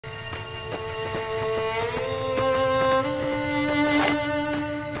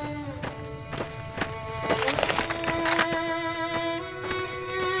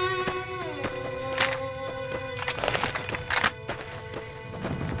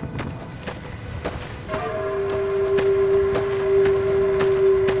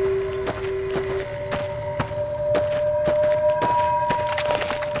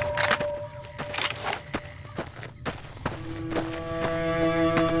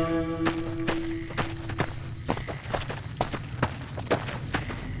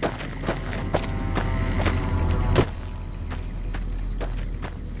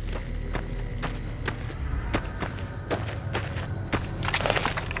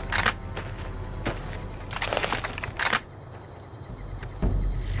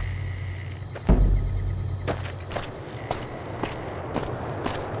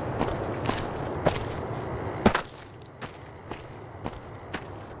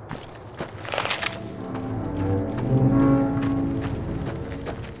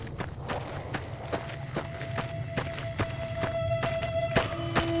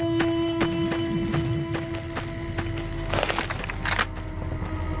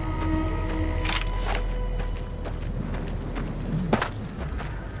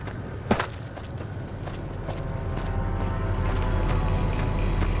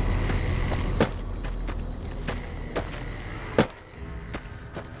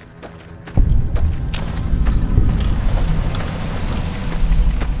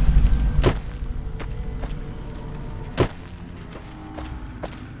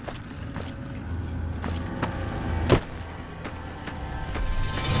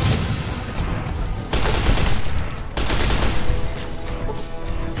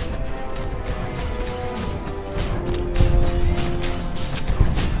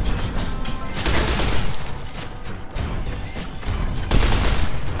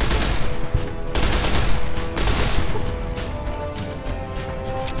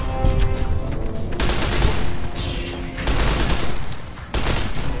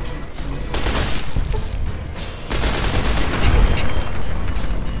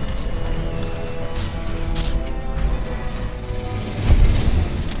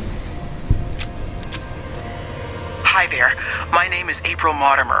My name is April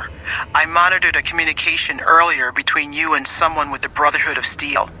Mortimer. I monitored a communication earlier between you and someone with the Brotherhood of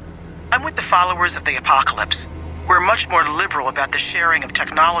Steel. I'm with the followers of the Apocalypse. We're much more liberal about the sharing of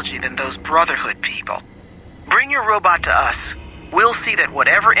technology than those Brotherhood people. Bring your robot to us. We'll see that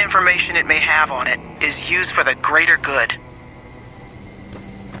whatever information it may have on it is used for the greater good.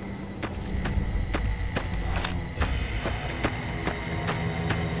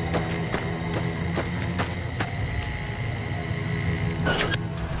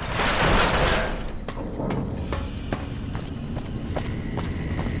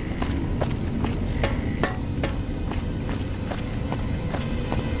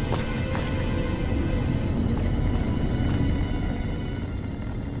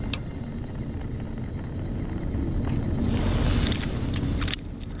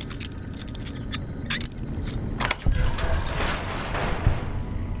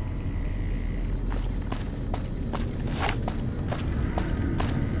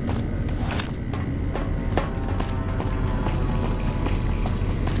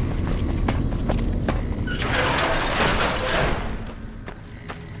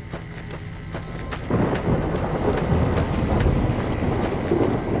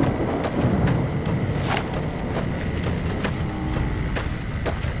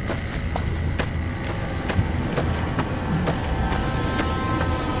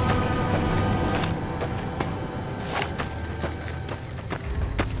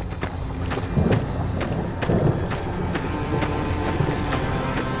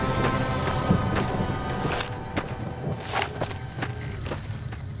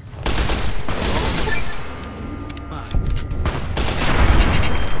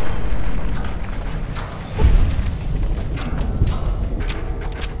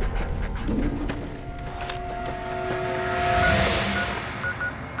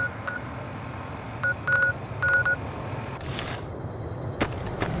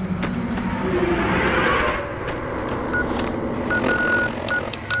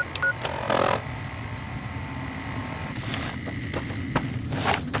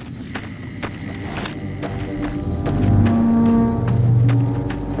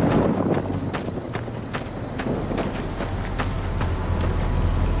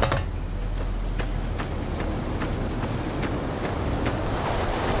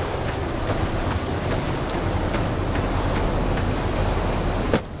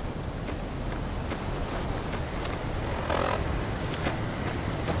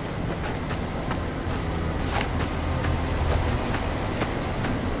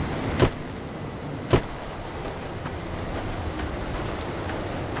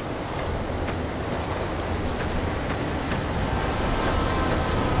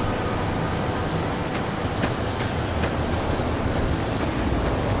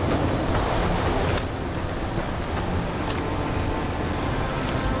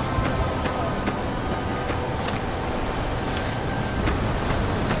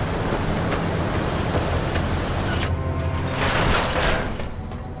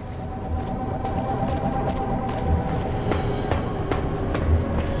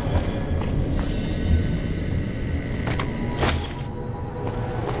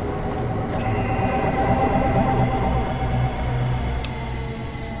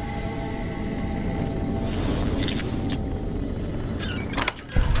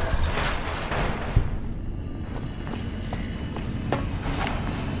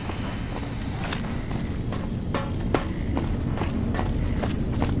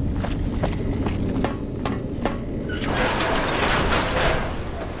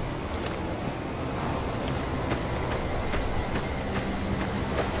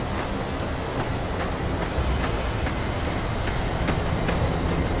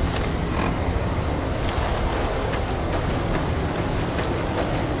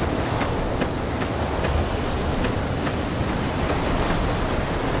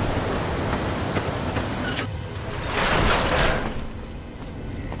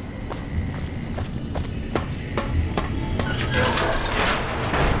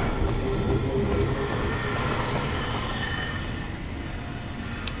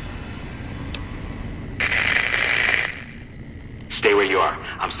 Stay where you are.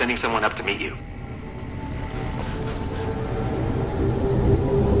 I'm sending someone up to meet you.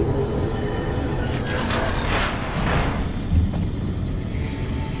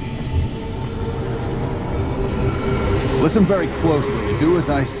 Listen very closely and do as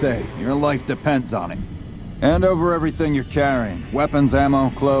I say. Your life depends on it. Hand over everything you're carrying. Weapons,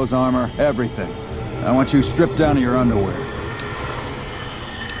 ammo, clothes, armor, everything. I want you stripped down to your underwear.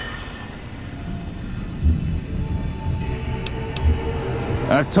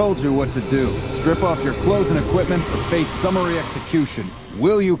 I've told you what to do. Strip off your clothes and equipment or face summary execution.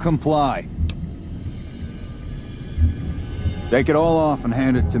 Will you comply? Take it all off and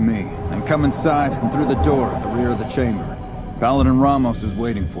hand it to me. Then come inside and through the door at the rear of the chamber. Paladin Ramos is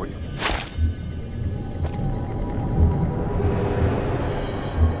waiting for you.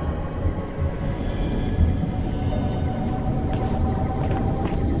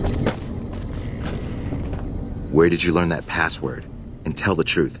 Where did you learn that password? And tell the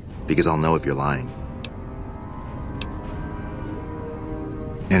truth, because I'll know if you're lying.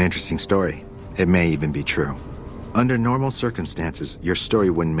 An interesting story. It may even be true. Under normal circumstances, your story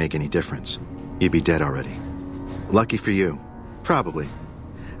wouldn't make any difference. You'd be dead already. Lucky for you. Probably.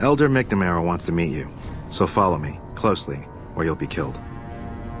 Elder McNamara wants to meet you, so follow me, closely, or you'll be killed.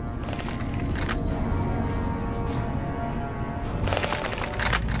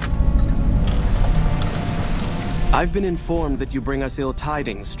 I've been informed that you bring us ill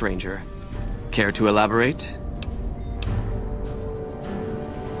tidings, stranger. Care to elaborate?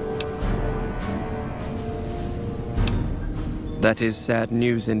 That is sad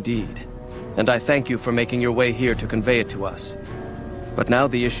news indeed, and I thank you for making your way here to convey it to us. But now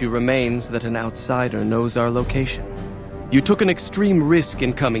the issue remains that an outsider knows our location. You took an extreme risk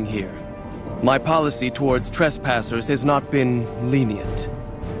in coming here. My policy towards trespassers has not been lenient.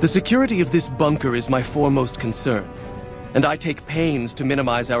 The security of this bunker is my foremost concern, and I take pains to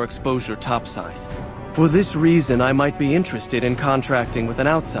minimize our exposure topside. For this reason, I might be interested in contracting with an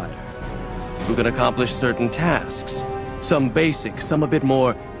outsider who can accomplish certain tasks, some basic, some a bit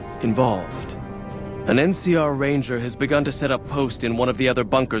more involved. An NCR ranger has begun to set up post in one of the other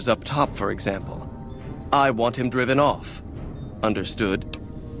bunkers up top, for example. I want him driven off. Understood?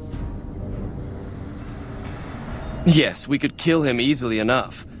 Yes, we could kill him easily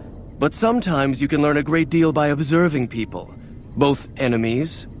enough. But sometimes you can learn a great deal by observing people, both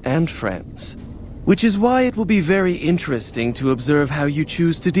enemies and friends. Which is why it will be very interesting to observe how you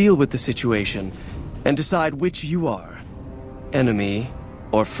choose to deal with the situation, and decide which you are, enemy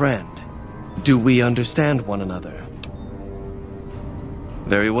or friend. Do we understand one another?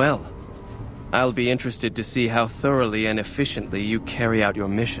 Very well. I'll be interested to see how thoroughly and efficiently you carry out your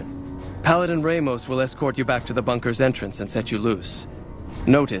mission. Paladin Ramos will escort you back to the bunker's entrance and set you loose.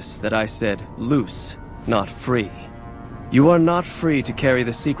 Notice that I said loose, not free. You are not free to carry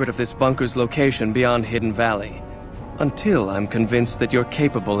the secret of this bunker's location beyond Hidden Valley, until I'm convinced that you're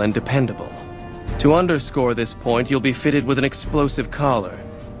capable and dependable. To underscore this point, you'll be fitted with an explosive collar.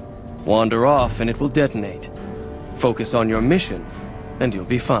 Wander off and it will detonate. Focus on your mission, and you'll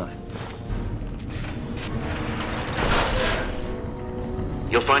be fine.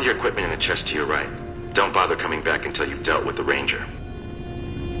 You'll find your equipment in the chest to your right. Don't bother coming back until you've dealt with the ranger.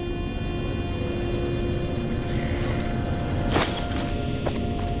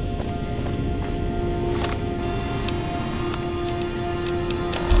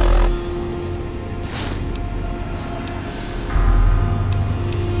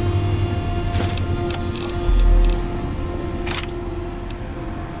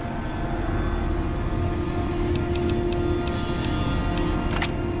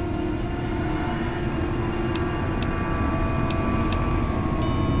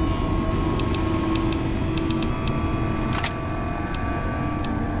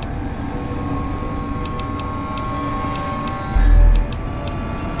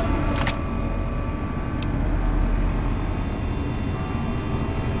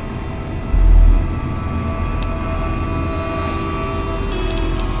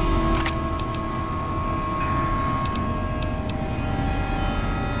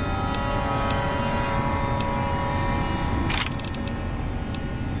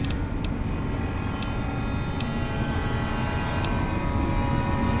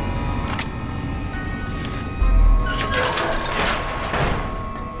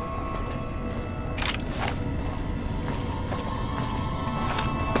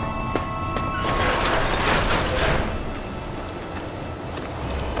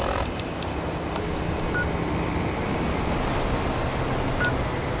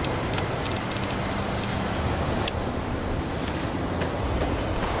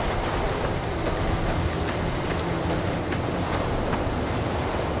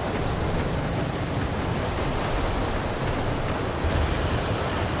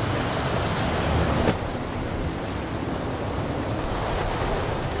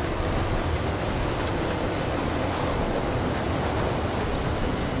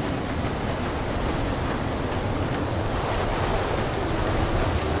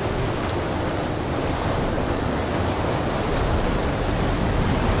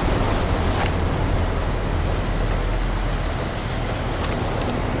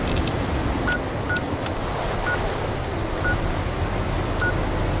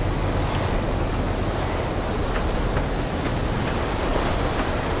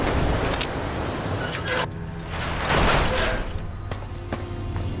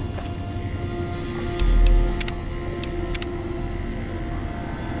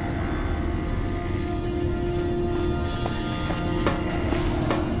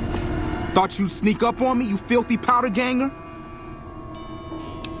 Thought you'd sneak up on me, you filthy powder ganger?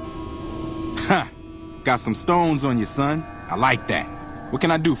 Ha! Got some stones on you, son. I like that. What can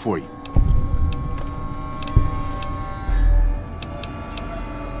I do for you?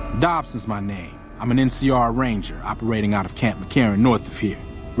 Dobson's my name. I'm an NCR ranger operating out of Camp McCarran north of here.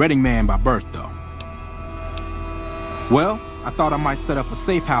 Reading man by birth, though. Well, I thought I might set up a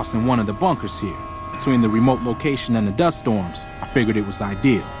safe house in one of the bunkers here. Between the remote location and the dust storms, I figured it was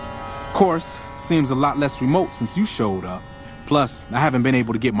ideal. Of course, seems a lot less remote since you showed up. Plus, I haven't been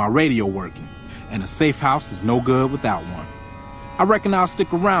able to get my radio working, and a safe house is no good without one. I reckon I'll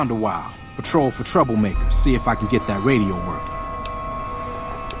stick around a while, patrol for troublemakers, see if I can get that radio working.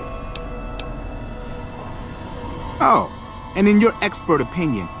 Oh, and in your expert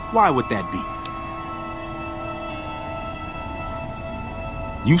opinion, why would that be?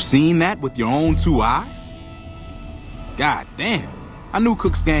 You've seen that with your own two eyes? God damn. I knew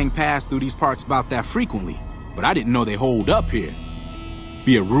Cook's gang passed through these parts about that frequently, but I didn't know they holed up here.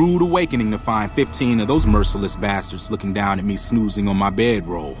 Be a rude awakening to find 15 of those merciless bastards looking down at me snoozing on my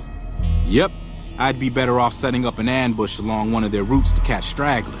bedroll. Yep, I'd be better off setting up an ambush along one of their routes to catch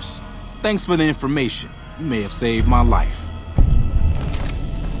stragglers. Thanks for the information. You may have saved my life.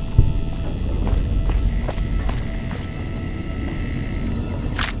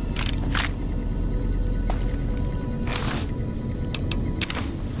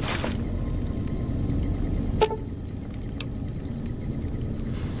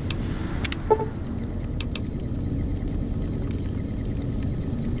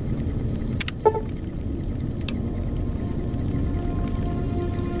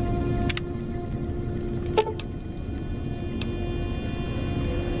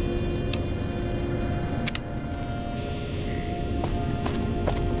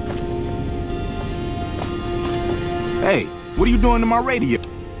 Hey, what are you doing to my radio?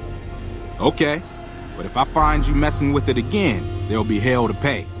 Okay, but if I find you messing with it again, there'll be hell to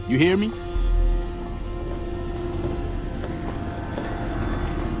pay. You hear me?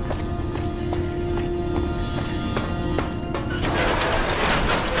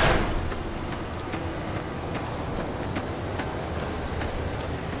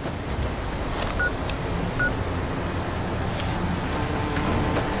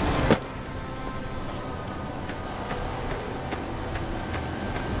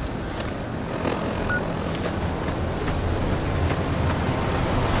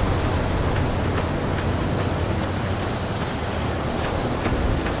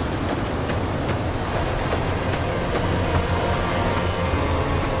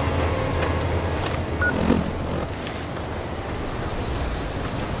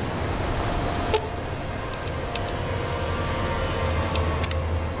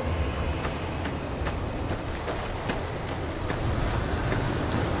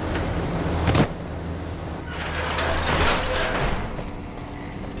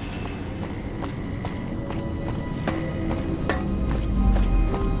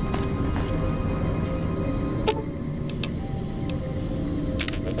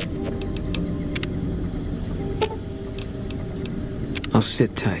 I'll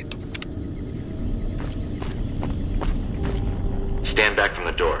sit tight. Stand back from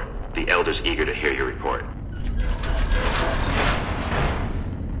the door. The Elder's eager to hear your report.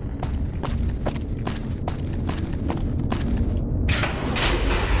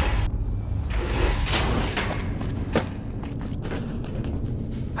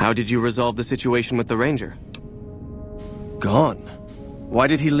 How did you resolve the situation with the Ranger? Gone. Why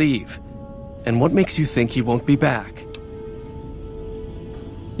did he leave? And what makes you think he won't be back?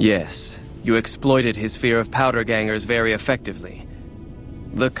 Yes, you exploited his fear of powder gangers very effectively.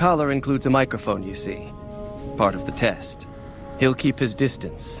 The collar includes a microphone, you see. Part of the test. He'll keep his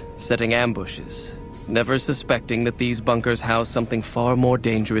distance, setting ambushes, never suspecting that these bunkers house something far more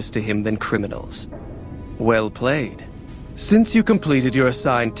dangerous to him than criminals. Well played. Since you completed your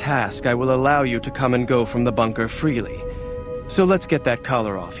assigned task, I will allow you to come and go from the bunker freely. So let's get that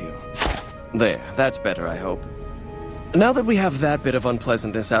collar off you. There, that's better, I hope. Now that we have that bit of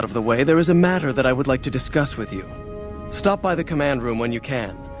unpleasantness out of the way, there is a matter that I would like to discuss with you. Stop by the command room when you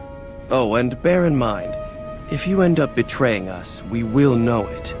can. Oh, and bear in mind, if you end up betraying us, we will know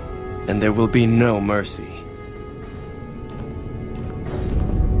it, and there will be no mercy.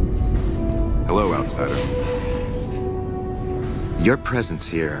 Hello, outsider. Your presence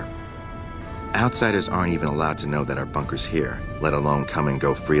here... Outsiders aren't even allowed to know that our bunker's here, let alone come and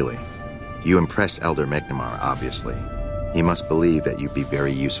go freely. You impressed Elder McNamara, obviously. He must believe that you'd be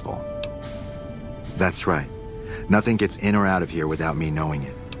very useful. That's right. Nothing gets in or out of here without me knowing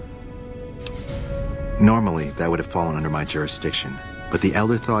it. Normally, that would have fallen under my jurisdiction, but the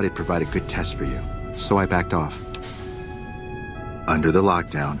Elder thought it'd provide a good test for you, so I backed off. Under the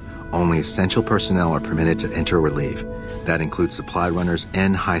lockdown, only essential personnel are permitted to enter or leave. That includes supply runners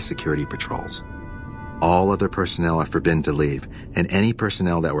and high-security patrols. All other personnel are forbidden to leave, and any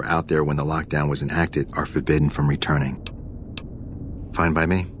personnel that were out there when the lockdown was enacted are forbidden from returning. Fine by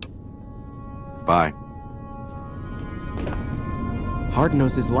me. Bye. Hardin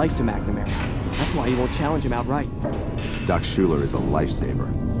owes his life to McNamara. That's why he won't challenge him outright. Doc Schuler is a lifesaver.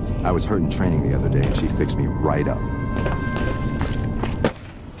 I was hurt in training the other day, and she fixed me right up.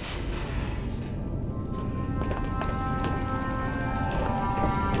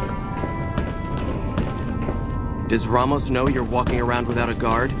 Does Ramos know you're walking around without a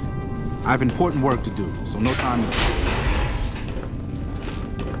guard? I have important work to do, so no time to...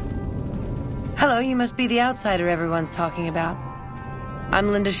 Hello, you must be the outsider everyone's talking about. I'm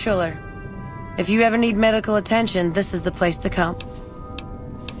Linda Schuler. If you ever need medical attention, this is the place to come.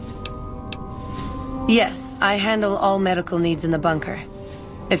 Yes, I handle all medical needs in the bunker.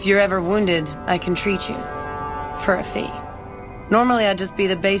 If you're ever wounded, I can treat you. For a fee. Normally I'd just be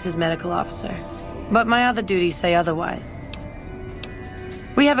the base's medical officer, but my other duties say otherwise.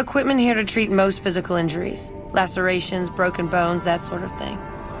 We have equipment here to treat most physical injuries. Lacerations, broken bones, that sort of thing.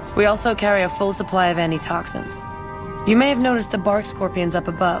 We also carry a full supply of antitoxins. You may have noticed the bark scorpions up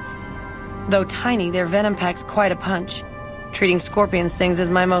above. Though tiny, their venom packs quite a punch. Treating scorpion stings is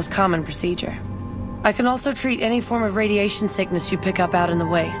my most common procedure. I can also treat any form of radiation sickness you pick up out in the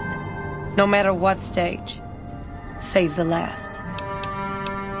waste. No matter what stage. Save the last.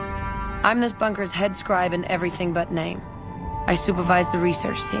 I'm this bunker's head scribe in everything but name. I supervise the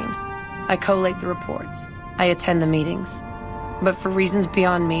research teams. I collate the reports. I attend the meetings. But for reasons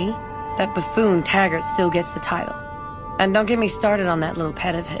beyond me, that buffoon Taggart still gets the title. And don't get me started on that little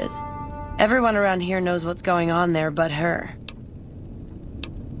pet of his. Everyone around here knows what's going on there but her.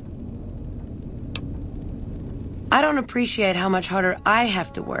 I don't appreciate how much harder I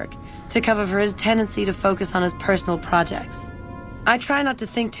have to work to cover for his tendency to focus on his personal projects. I try not to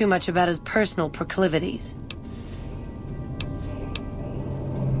think too much about his personal proclivities.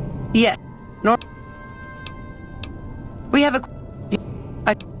 Yeah, we have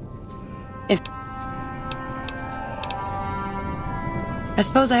I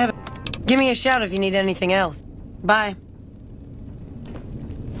suppose I have Give me a shout if you need anything else. Bye.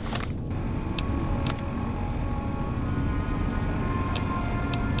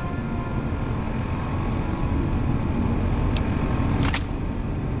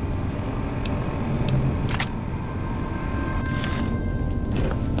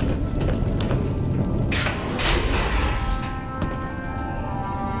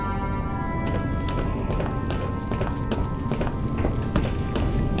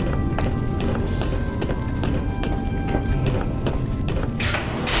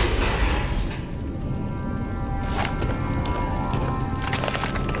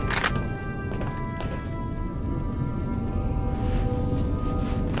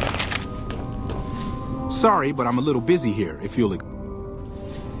 Sorry, but I'm a little busy here, if you'll...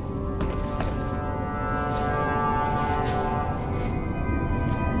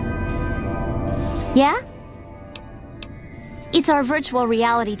 Yeah? It's our virtual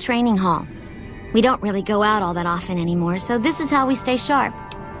reality training hall. We don't really go out all that often anymore, so this is how we stay sharp.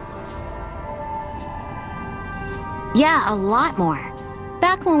 Yeah, a lot more.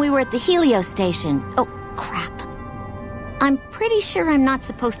 Back when we were at the Helios station. Oh, crap. I'm pretty sure I'm not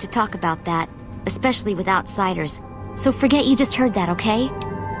supposed to talk about that, especially with outsiders. So forget you just heard that, okay?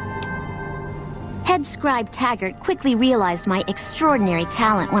 Head Scribe Taggart quickly realized my extraordinary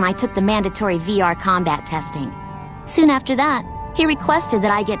talent when I took the mandatory VR combat testing. Soon after that, he requested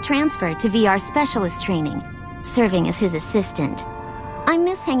that I get transferred to VR specialist training, serving as his assistant. I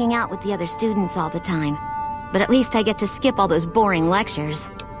miss hanging out with the other students all the time, but at least I get to skip all those boring lectures.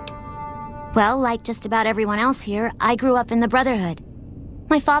 Well, like just about everyone else here, I grew up in the Brotherhood.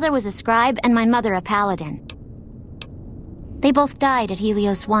 My father was a scribe and my mother a paladin. They both died at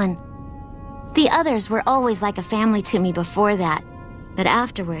Helios 1. The others were always like a family to me before that, but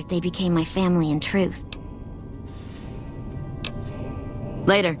afterward they became my family in truth.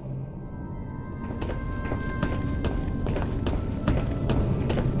 Later.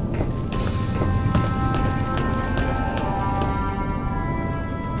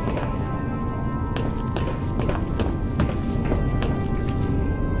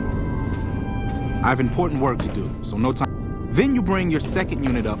 I have important work to do, so no time. Then you bring your second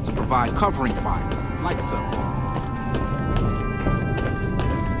unit up to provide covering fire, like so.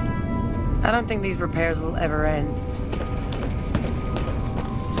 I don't think these repairs will ever end.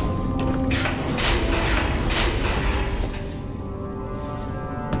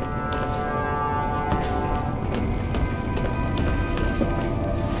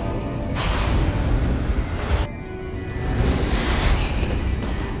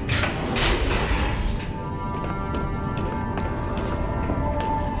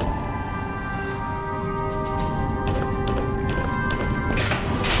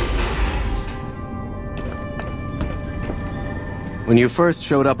 When you first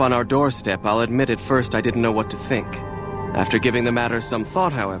showed up on our doorstep, I'll admit at first I didn't know what to think. After giving the matter some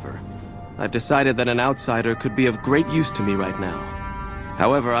thought, however, I've decided that an outsider could be of great use to me right now.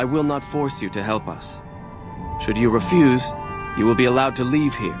 However, I will not force you to help us. Should you refuse, you will be allowed to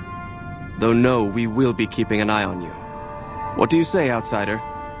leave here. Though no, we will be keeping an eye on you. What do you say, outsider?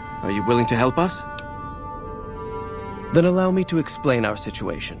 Are you willing to help us? Then allow me to explain our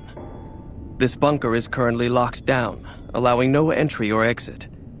situation. This bunker is currently locked down, allowing no entry or exit,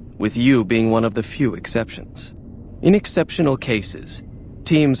 with you being one of the few exceptions. In exceptional cases,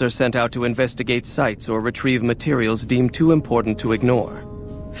 teams are sent out to investigate sites or retrieve materials deemed too important to ignore.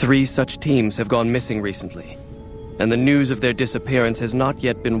 3 such teams have gone missing recently, and the news of their disappearance has not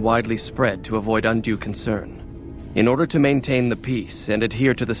yet been widely spread to avoid undue concern. In order to maintain the peace and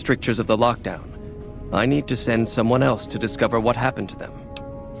adhere to the strictures of the lockdown, I need to send someone else to discover what happened to them.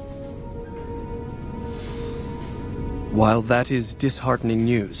 While that is disheartening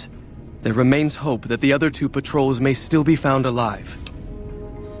news, there remains hope that the other 2 patrols may still be found alive.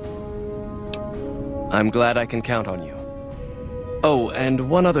 I'm glad I can count on you. Oh, and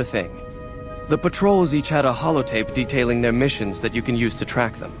one other thing. The patrols each had a holotape detailing their missions that you can use to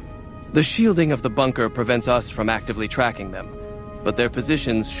track them. The shielding of the bunker prevents us from actively tracking them, but their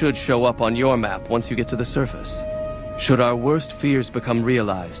positions should show up on your map once you get to the surface. Should our worst fears become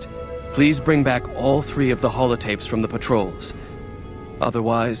realized, please bring back all 3 of the holotapes from the patrols.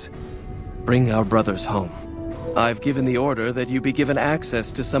 Otherwise, bring our brothers home. I've given the order that you be given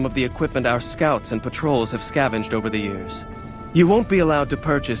access to some of the equipment our scouts and patrols have scavenged over the years. You won't be allowed to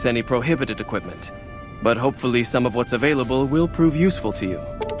purchase any prohibited equipment, but hopefully some of what's available will prove useful to you.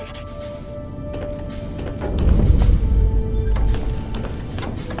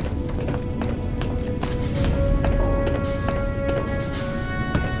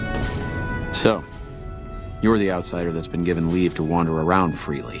 So, you're the outsider that's been given leave to wander around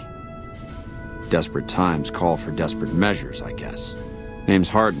freely. Desperate times call for desperate measures, I guess. Name's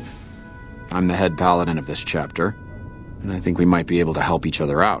Hardin. I'm the head paladin of this chapter, and I think we might be able to help each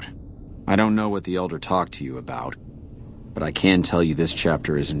other out. I don't know what the Elder talked to you about, but I can tell you this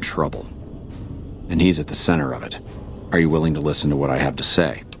chapter is in trouble. And he's at the center of it. Are you willing to listen to what I have to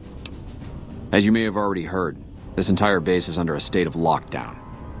say? As you may have already heard, this entire base is under a state of lockdown.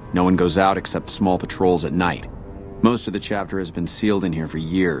 No one goes out except small patrols at night. Most of the chapter has been sealed in here for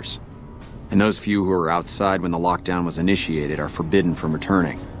years. And those few who were outside when the lockdown was initiated are forbidden from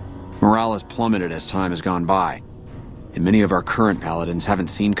returning. Morale has plummeted as time has gone by. And many of our current paladins haven't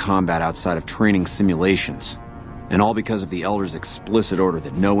seen combat outside of training simulations. And all because of the Elder's explicit order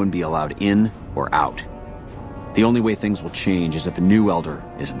that no one be allowed in or out. The only way things will change is if a new Elder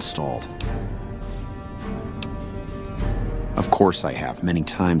is installed. Of course I have, many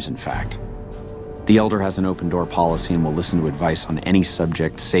times in fact. The Elder has an open-door policy and will listen to advice on any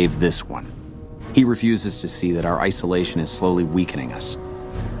subject save this one. He refuses to see that our isolation is slowly weakening us.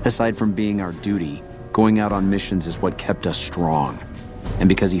 Aside from being our duty, going out on missions is what kept us strong. And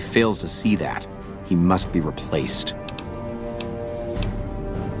because he fails to see that, he must be replaced.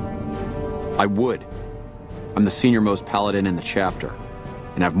 I would. I'm the senior-most paladin in the chapter,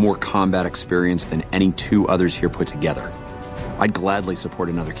 and have more combat experience than any 2 others here put together. I'd gladly support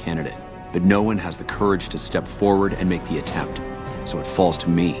another candidate, but no one has the courage to step forward and make the attempt, so it falls to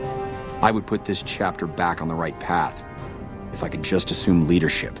me. I would put this chapter back on the right path, if I could just assume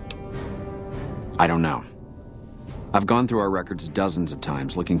leadership. I don't know. I've gone through our records dozens of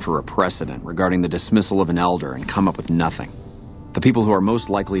times looking for a precedent regarding the dismissal of an Elder and come up with nothing. The people who are most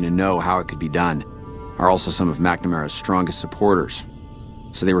likely to know how it could be done are also some of McNamara's strongest supporters,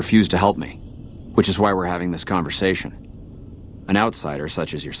 so they refuse to help me, which is why we're having this conversation. An outsider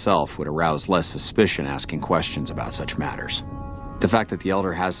such as yourself would arouse less suspicion asking questions about such matters. The fact that the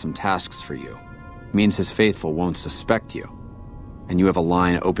Elder has some tasks for you means his faithful won't suspect you, and you have a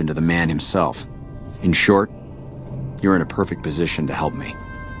line open to the man himself. In short, you're in a perfect position to help me.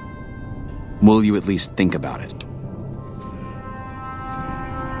 Will you at least think about it?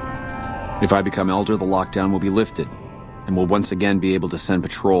 If I become Elder, the lockdown will be lifted, and we'll once again be able to send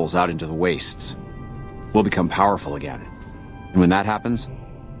patrols out into the wastes. We'll become powerful again. And when that happens,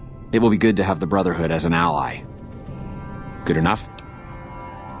 it will be good to have the Brotherhood as an ally. Good enough?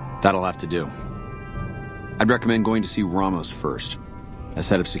 That'll have to do. I'd recommend going to see Ramos first. As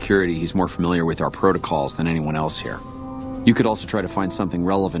head of security, he's more familiar with our protocols than anyone else here. You could also try to find something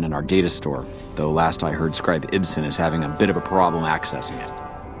relevant in our data store, though last I heard Scribe Ibsen is having a bit of a problem accessing it.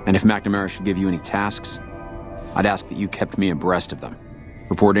 And if McNamara should give you any tasks, I'd ask that you kept me abreast of them.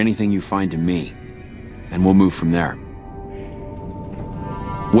 Report anything you find to me, and we'll move from there.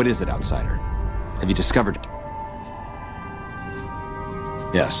 What is it, outsider? Have you discovered?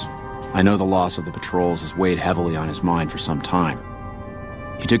 Yes, I know the loss of the patrols has weighed heavily on his mind for some time.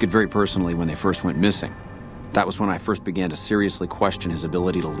 He took it very personally when they first went missing. That was when I first began to seriously question his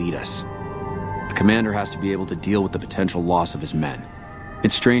ability to lead us. A commander has to be able to deal with the potential loss of his men.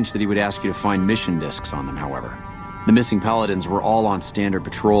 It's strange that he would ask you to find mission discs on them, however. The missing paladins were all on standard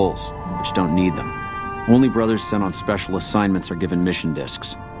patrols, which don't need them. Only brothers sent on special assignments are given mission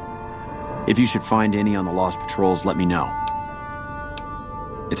discs. If you should find any on the lost patrols, let me know.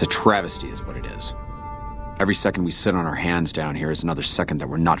 It's a travesty is what it is. Every second we sit on our hands down here is another second that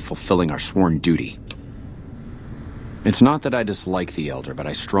we're not fulfilling our sworn duty. It's not that I dislike the Elder, but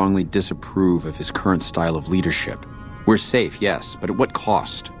I strongly disapprove of his current style of leadership. We're safe, yes, but at what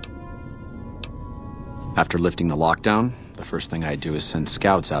cost? After lifting the lockdown, the first thing I'd do is send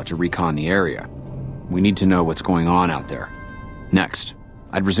scouts out to recon the area. We need to know what's going on out there. Next,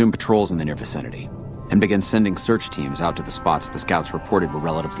 I'd resume patrols in the near vicinity, and begin sending search teams out to the spots the scouts reported were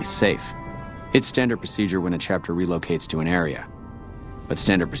relatively safe. It's standard procedure when a chapter relocates to an area. But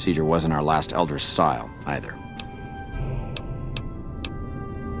standard procedure wasn't our last Elder's style, either.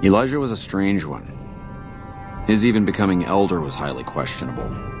 Elijah was a strange one. His even becoming Elder was highly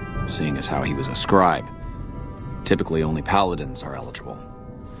questionable, seeing as how he was a scribe. Typically, only paladins are eligible.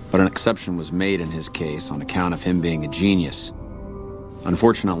 But an exception was made in his case on account of him being a genius.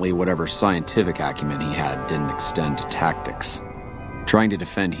 Unfortunately, whatever scientific acumen he had didn't extend to tactics. Trying to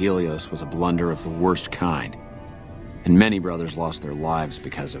defend Helios was a blunder of the worst kind, and many brothers lost their lives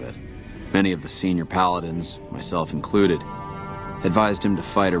because of it. Many of the senior paladins, myself included, advised him to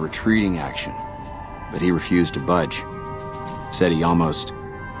fight a retreating action, but he refused to budge. Said he almost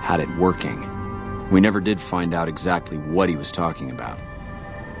had it working. We never did find out exactly what he was talking about.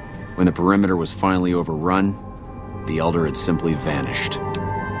 When the perimeter was finally overrun, the Elder had simply vanished.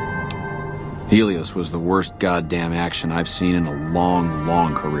 Helios was the worst goddamn action I've seen in a long,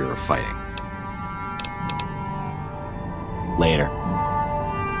 long career of fighting. Later.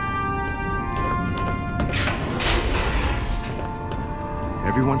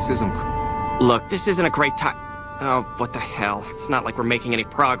 Everyone says I'm... Look, this isn't a great time. Oh, what the hell. It's not like we're making any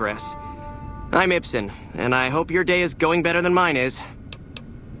progress. I'm Ibsen, and I hope your day is going better than mine is.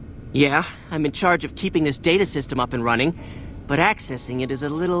 Yeah, I'm in charge of keeping this data system up and running, but accessing it is a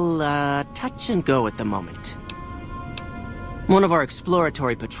little, touch and go at the moment. One of our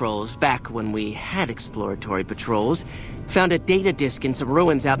exploratory patrols, back when we had exploratory patrols, found a data disk in some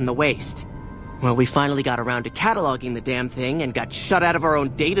ruins out in the waste. Well, we finally got around to cataloging the damn thing and got shut out of our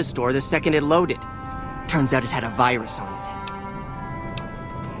own data store the second it loaded. Turns out it had a virus on it.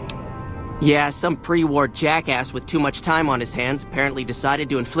 Yeah, some pre-war jackass with too much time on his hands apparently decided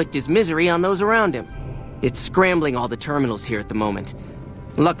to inflict his misery on those around him. It's scrambling all the terminals here at the moment.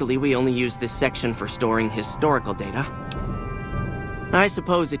 Luckily, we only use this section for storing historical data. I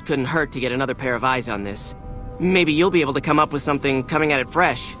suppose it couldn't hurt to get another pair of eyes on this. Maybe you'll be able to come up with something coming at it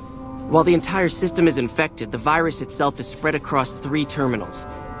fresh. While the entire system is infected, the virus itself is spread across 3 terminals.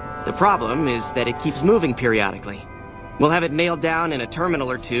 The problem is that it keeps moving periodically. We'll have it nailed down in a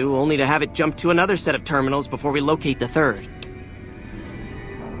terminal or 2, only to have it jump to another set of terminals before we locate the 3rd.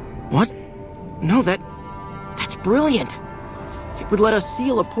 What? No, that's brilliant. It would let us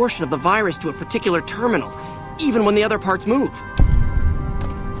seal a portion of the virus to a particular terminal, even when the other parts move.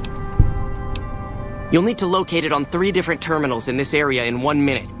 You'll need to locate it on 3 different terminals in this area in 1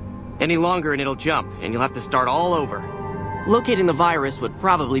 minute. Any longer and it'll jump, and you'll have to start all over. Locating the virus would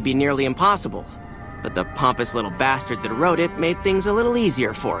probably be nearly impossible, but the pompous little bastard that wrote it made things a little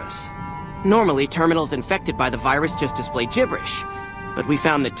easier for us. Normally, terminals infected by the virus just display gibberish, but we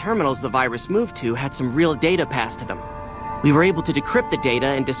found that terminals the virus moved to had some real data passed to them. We were able to decrypt the data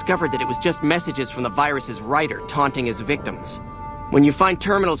and discovered that it was just messages from the virus's writer taunting his victims. When you find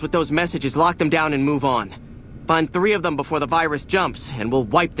terminals with those messages, lock them down and move on. Find 3 of them before the virus jumps, and we'll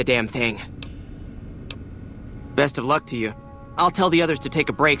wipe the damn thing. Best of luck to you. I'll tell the others to take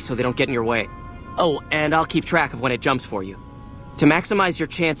a break so they don't get in your way. Oh, and I'll keep track of when it jumps for you. To maximize your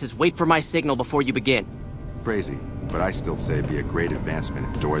chances, wait for my signal before you begin. Crazy, but I still say it'd be a great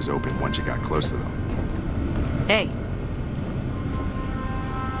advancement if doors open once you got close to them. Hey.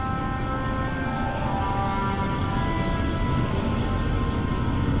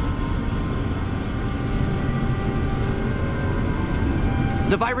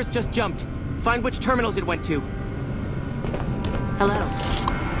 The virus just jumped. Find which terminals it went to. Hello.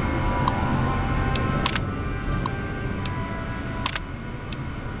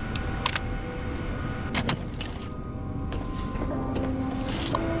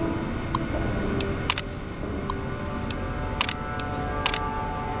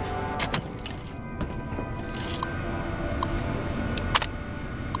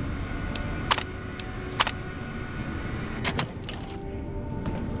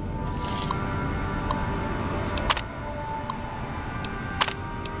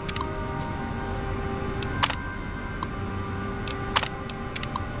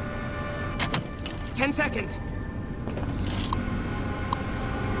 10 seconds.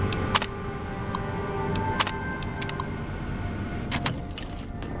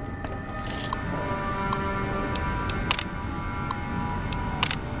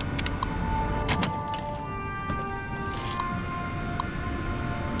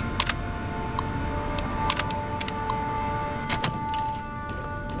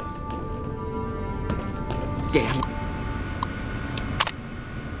 Damn.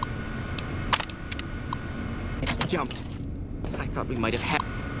 It's jumped. I thought we might have had...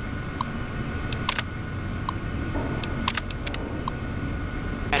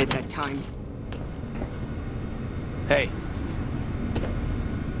 at that time. Hey.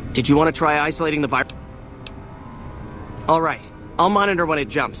 Did you want to try isolating the virus? All right. I'll monitor when it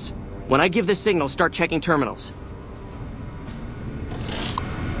jumps. When I give the signal, start checking terminals.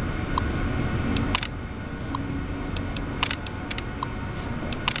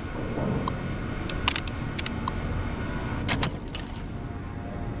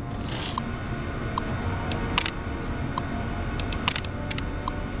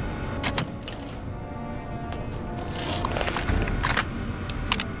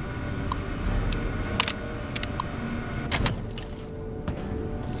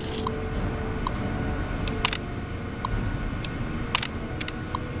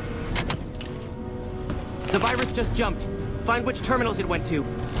 The virus just jumped. Find which terminals it went to.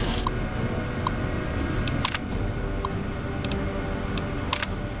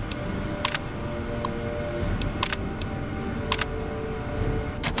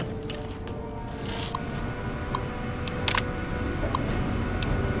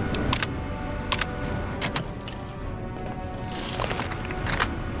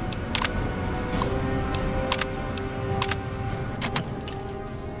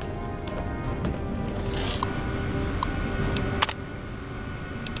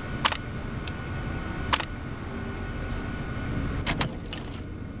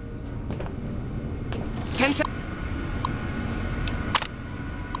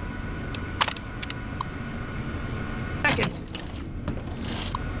 Seconds.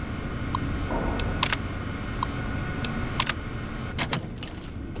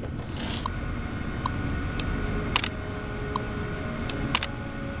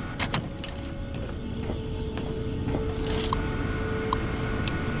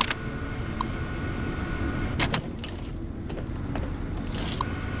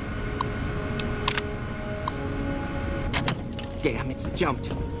 Damn, it's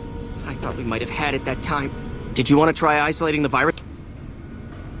jumped. I thought we might have had it that time. Did you want to try isolating the virus?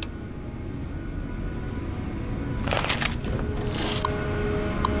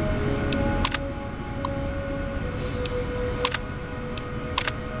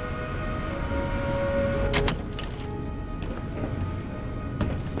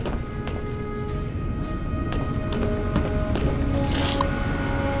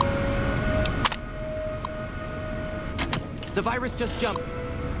 The virus just jumped.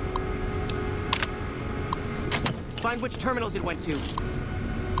 Find which terminals it went to.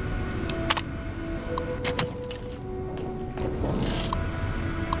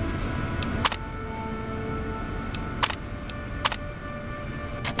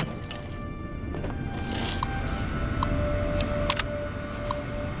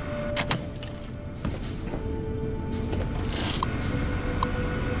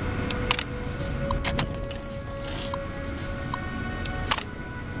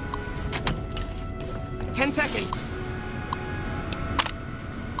 Ten seconds.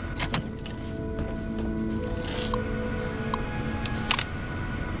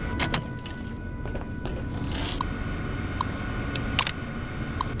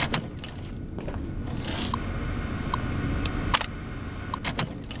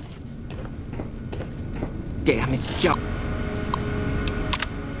 Damn, it's jumped.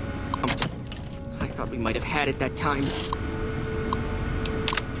 I thought we might have had it that time.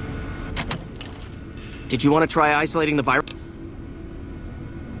 Did you want to try isolating the virus?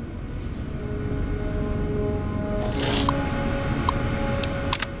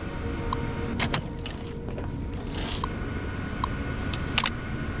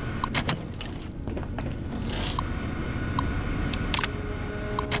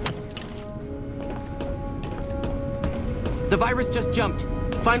 The virus just jumped.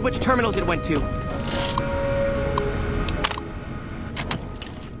 Find which terminals it went to.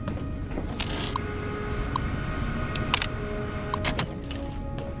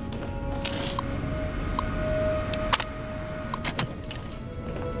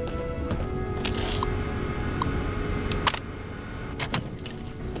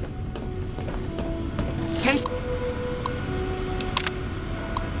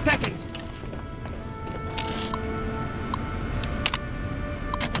 Seconds.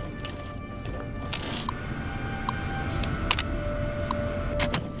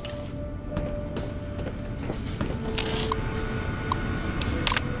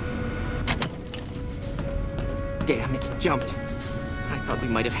 jumped. I thought we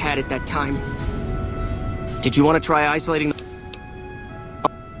might have had it that time. Did you want to try isolating the...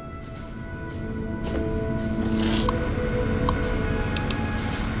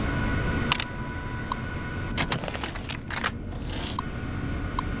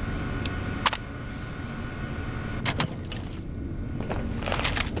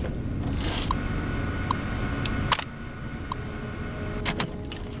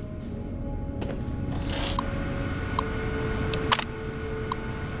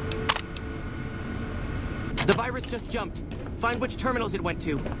 The virus just jumped. Find which terminals it went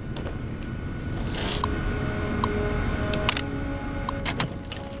to.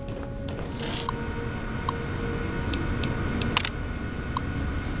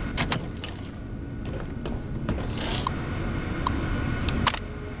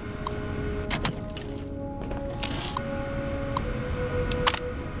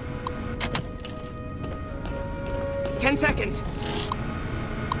 Ten seconds.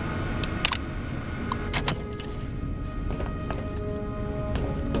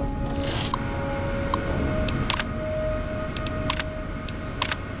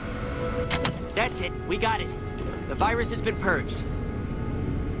 That's it. We got it. The virus has been purged.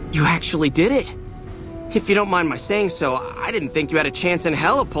 You actually did it. If you don't mind my saying so, I didn't think you had a chance in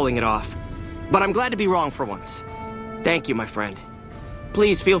hell of pulling it off. But I'm glad to be wrong for once. Thank you, my friend.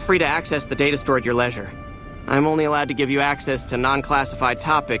 Please feel free to access the data store at your leisure. I'm only allowed to give you access to non-classified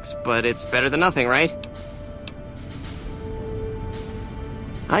topics, but it's better than nothing, right?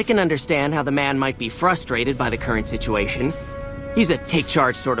 I can understand how the man might be frustrated by the current situation. He's a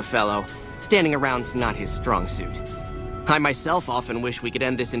take-charge sort of fellow. Standing around's not his strong suit. I myself often wish we could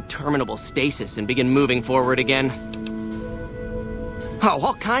end this interminable stasis and begin moving forward again. Oh,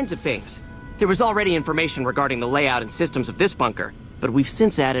 all kinds of things. There was already information regarding the layout and systems of this bunker, but we've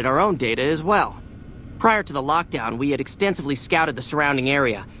since added our own data as well. Prior to the lockdown, we had extensively scouted the surrounding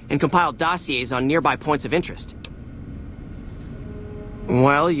area and compiled dossiers on nearby points of interest.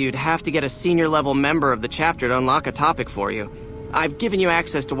 Well, you'd have to get a senior-level member of the chapter to unlock a topic for you. I've given you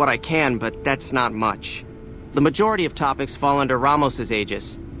access to what I can, but that's not much. The majority of topics fall under Ramos's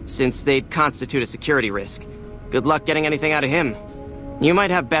aegis, since they'd constitute a security risk. Good luck getting anything out of him. You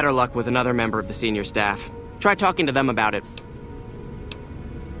might have better luck with another member of the senior staff. Try talking to them about it.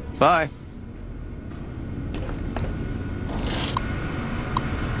 Bye.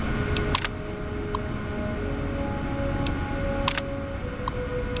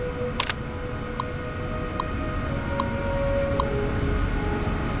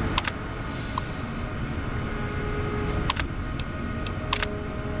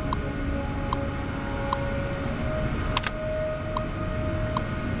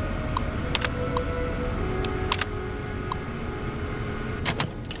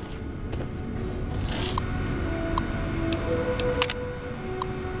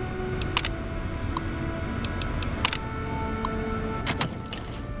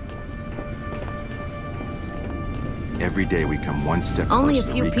 Every day we come one step closer Only a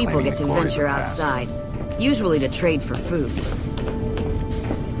to few people reclaiming get the to glory of the venture past. outside, usually to trade for food.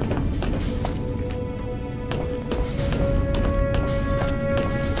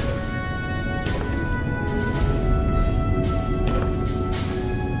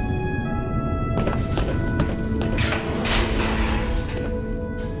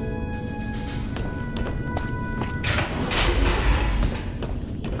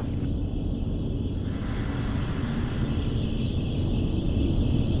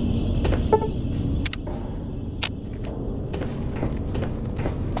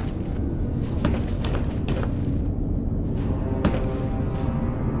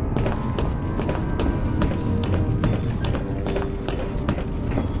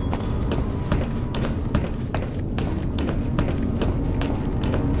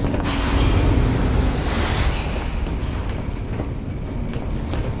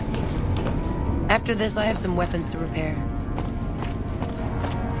 After this, I have some weapons to repair.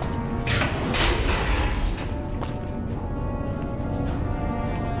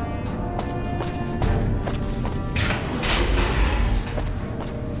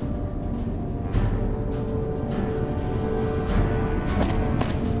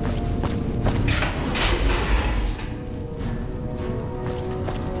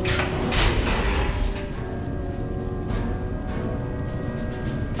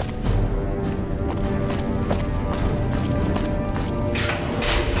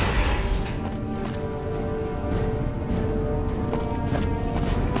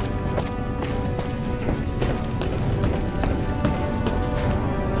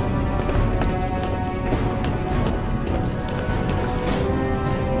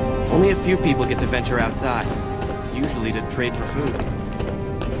 Only a few people get to venture outside, usually to trade for food.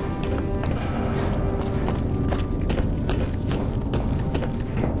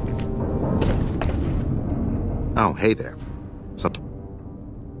 Oh, hey there.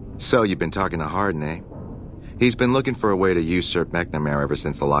 So you've been talking to Hardin, eh? He's been looking for a way to usurp McNamara ever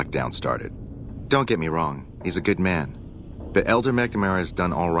since the lockdown started. Don't get me wrong, he's a good man. But Elder McNamara has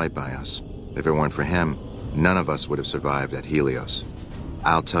done all right by us. If it weren't for him, none of us would have survived at Helios.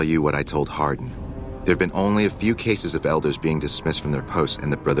 I'll tell you what I told Hardin. There have been only a few cases of elders being dismissed from their posts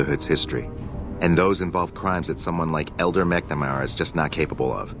in the Brotherhood's history. And those involve crimes that someone like Elder McNamara is just not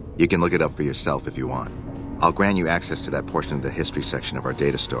capable of. You can look it up for yourself if you want. I'll grant you access to that portion of the history section of our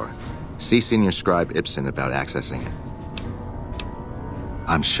data store. See Senior Scribe Ibsen about accessing it.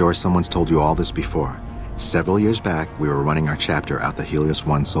 I'm sure someone's told you all this before. Several years back, we were running our chapter out the Helios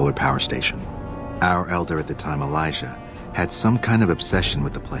 1 solar power station. Our elder at the time, Elijah, had some kind of obsession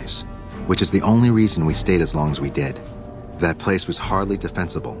with the place, which is the only reason we stayed as long as we did. That place was hardly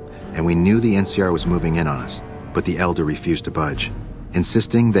defensible, and we knew the NCR was moving in on us, but the elder refused to budge,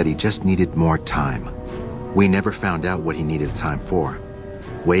 insisting that he just needed more time. We never found out what he needed time for.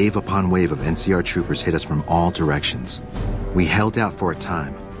 Wave upon wave of NCR troopers hit us from all directions. We held out for a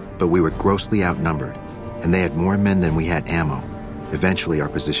time, but we were grossly outnumbered, and they had more men than we had ammo. Eventually, our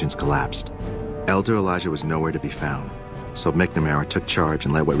positions collapsed. Elder Elijah was nowhere to be found, so McNamara took charge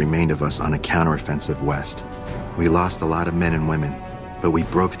and led what remained of us on a counteroffensive west. We lost a lot of men and women, but we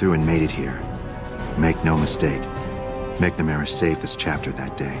broke through and made it here. Make no mistake, McNamara saved this chapter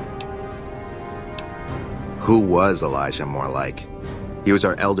that day. Who was Elijah more like? He was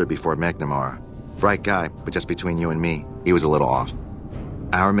our elder before McNamara. Bright guy, but just between you and me, he was a little off.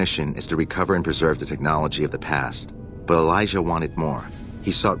 Our mission is to recover and preserve the technology of the past, but Elijah wanted more.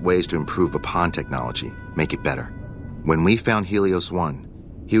 He sought ways to improve upon technology, make it better. When we found Helios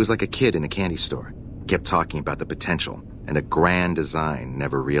 1, he was like a kid in a candy store, kept talking about the potential and a grand design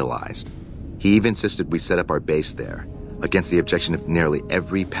never realized. He even insisted we set up our base there, against the objection of nearly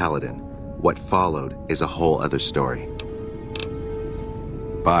every paladin. What followed is a whole other story.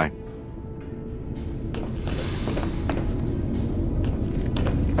 Bye.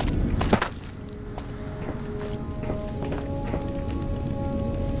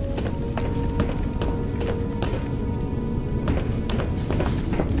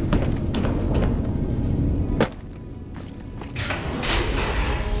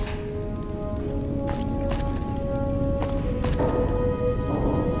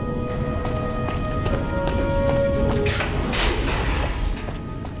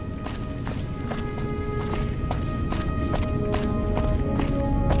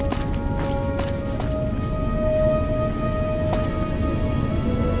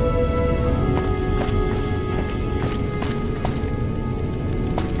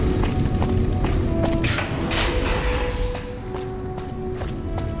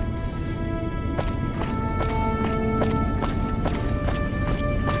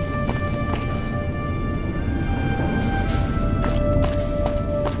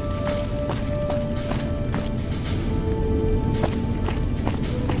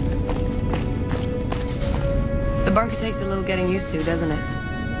 The bunker takes a little getting used to, doesn't it?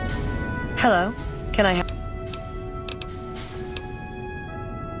 Hello, can I have...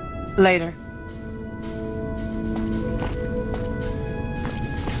 Later.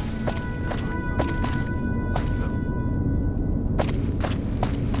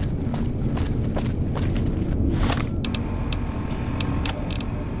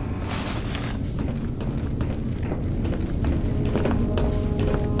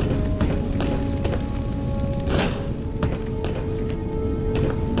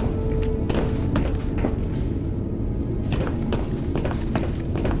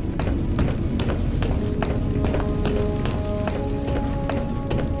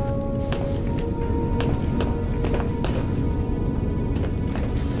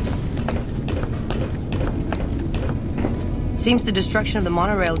 Seems the destruction of the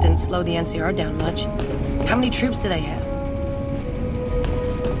monorail didn't slow the NCR down much. How many troops do they have?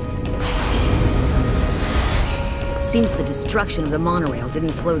 Seems the destruction of the monorail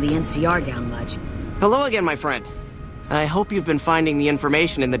didn't slow the NCR down much. Hello again, my friend. I hope you've been finding the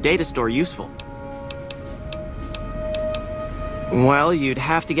information in the data store useful. Well, you'd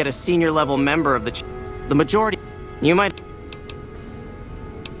have to get a senior-level member of the majority... You might...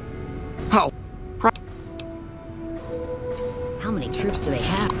 Oh. How many troops do they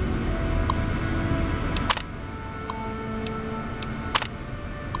have?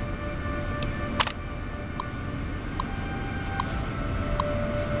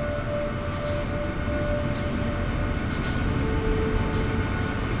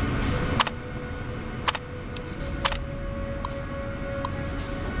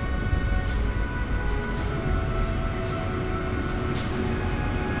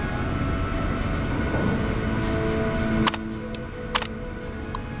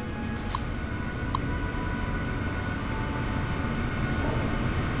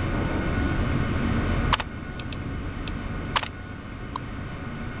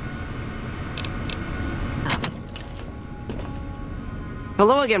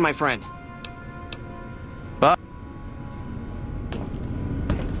 Hello again, my friend. Bye.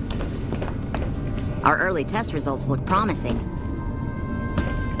 Our early test results look promising.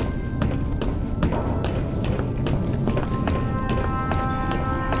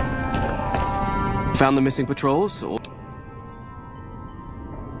 Found the missing patrols?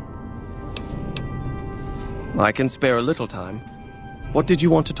 I can spare a little time. What did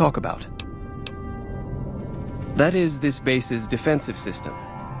you want to talk about? That is this base's defensive system.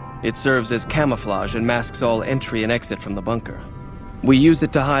 It serves as camouflage and masks all entry and exit from the bunker. We use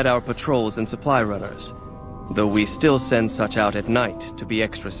it to hide our patrols and supply runners, though we still send such out at night to be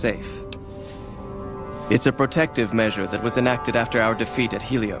extra safe. It's a protective measure that was enacted after our defeat at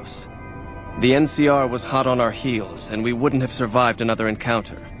Helios. The NCR was hot on our heels, and we wouldn't have survived another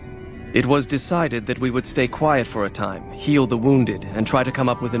encounter. It was decided that we would stay quiet for a time, heal the wounded, and try to come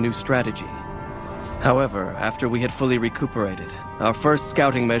up with a new strategy. However, after we had fully recuperated, our first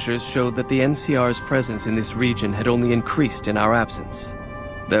scouting measures showed that the NCR's presence in this region had only increased in our absence.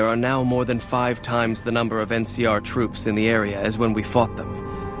 There are now more than 5 times the number of NCR troops in the area as when we fought them,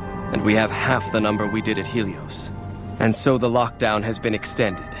 and we have half the number we did at Helios. And so the lockdown has been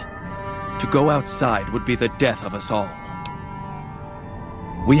extended. To go outside would be the death of us all.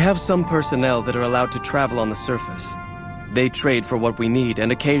 We have some personnel that are allowed to travel on the surface. They trade for what we need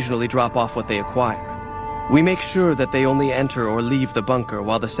and occasionally drop off what they acquire. We make sure that they only enter or leave the bunker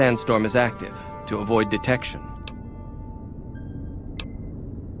while the sandstorm is active, to avoid detection.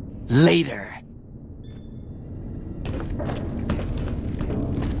 Later.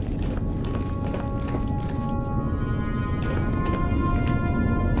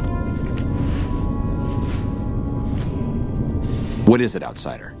 What is it,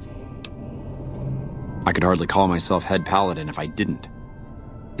 outsider? I could hardly call myself head paladin if I didn't.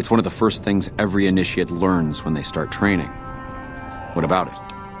 It's one of the first things every initiate learns when they start training. What about it?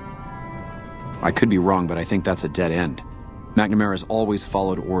 I could be wrong, but I think that's a dead end. McNamara's always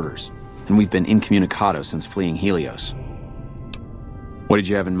followed orders, and we've been incommunicado since fleeing Helios. What did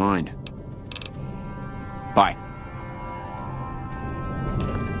you have in mind? Bye.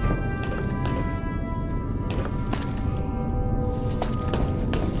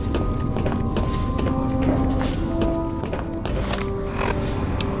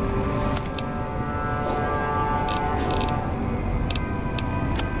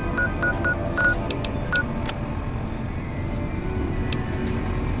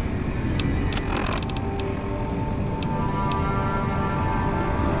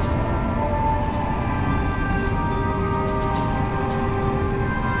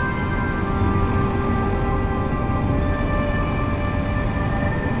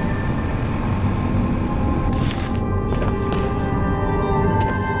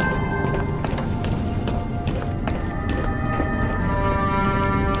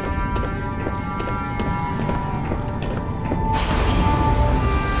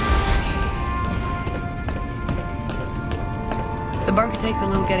 The bunker takes a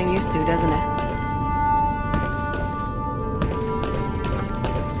little getting used to, doesn't it?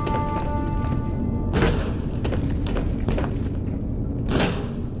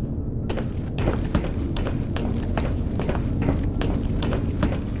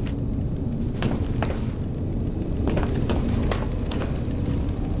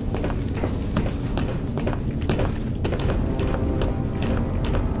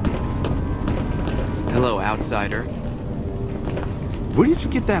 Hello, outsider. Where did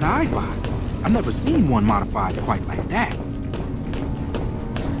you get that eyebot? I've never seen one modified quite like that.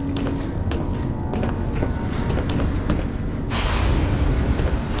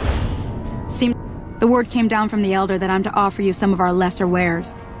 The word came down from the Elder that I'm to offer you some of our lesser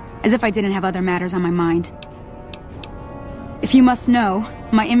wares, as if I didn't have other matters on my mind. If you must know,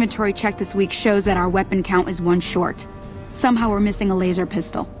 my inventory check this week shows that our weapon count is 1 short. Somehow we're missing a laser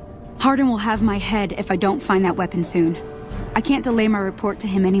pistol. Hardin will have my head if I don't find that weapon soon. I can't delay my report to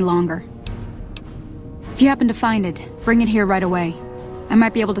him any longer. If you happen to find it, bring it here right away. I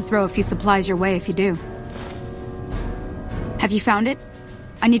might be able to throw a few supplies your way if you do. Have you found it?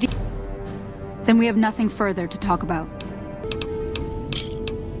 I need to... Then we have nothing further to talk about.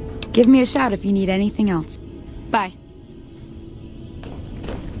 Give me a shout if you need anything else. Bye.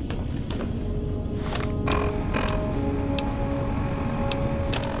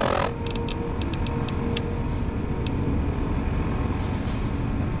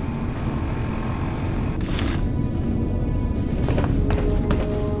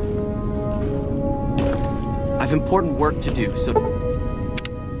 I've important work to do, so...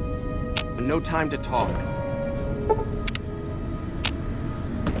 no time to talk.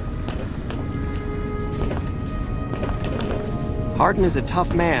 Hardin is a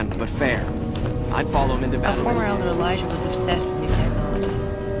tough man, but fair. I'd follow him into Our battle. former elder Elijah was obsessed with new technology.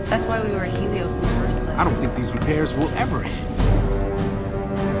 That's why we were at Helios in the first place. I don't think these repairs will ever end.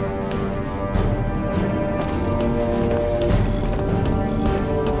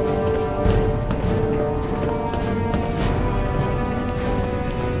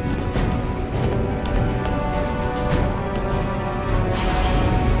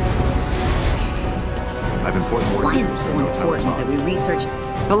 Why is it so important that we research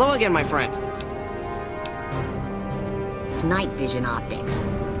Hello again, my friend. night vision optics?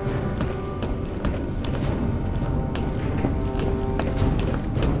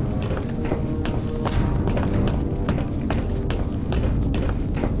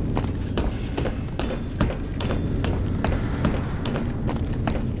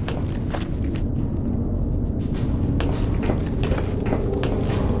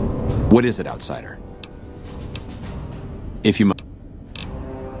 What is it, outsider? If you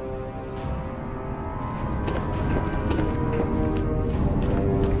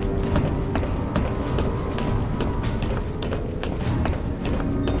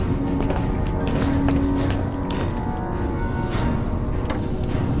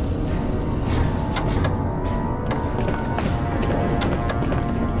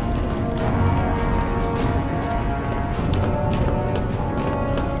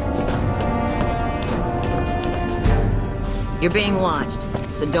You're being watched,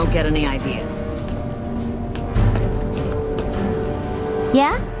 so don't get any ideas.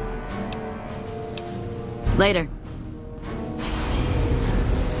 Yeah? Later.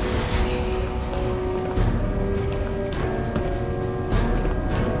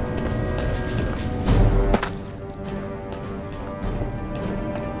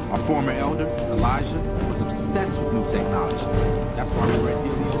 Our former elder, Elijah, was obsessed with new technology. That's why we were at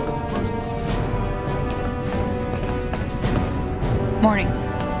Helios in the first place. Morning.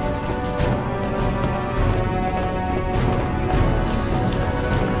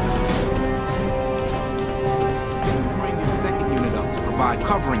 Can you bring your second unit up to provide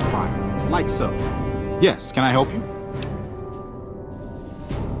covering fire, like so? Yes, can I help you?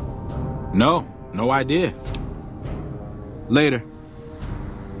 No idea. Later.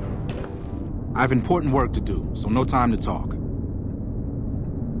 I have important work to do, so no time to talk.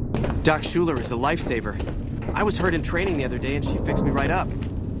 Doc Schuler is a lifesaver. I was hurt in training the other day and she fixed me right up.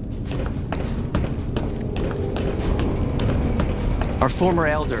 Our former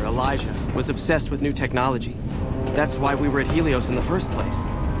elder, Elijah, was obsessed with new technology. That's why we were at Helios in the first place.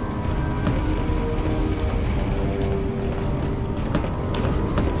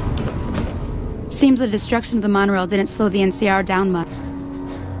 Seems the destruction of the monorail didn't slow the NCR down much.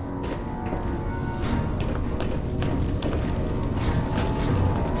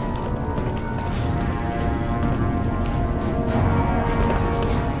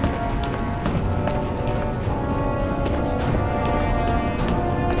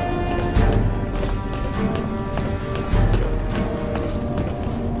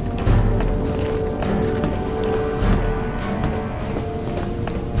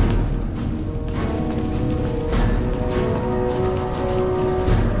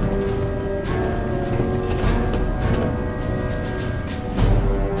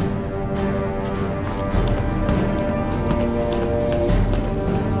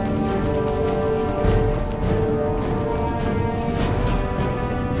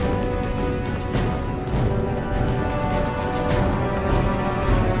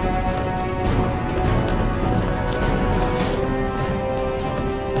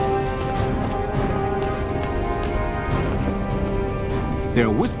 There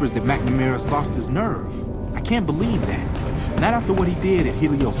are whispers that McNamara's lost his nerve. I can't believe that. Not after what he did at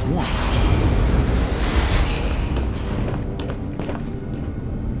Helios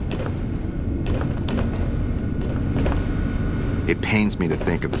 1. It pains me to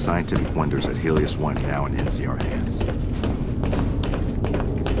think of the scientific wonders at Helios 1 now in NCR hands.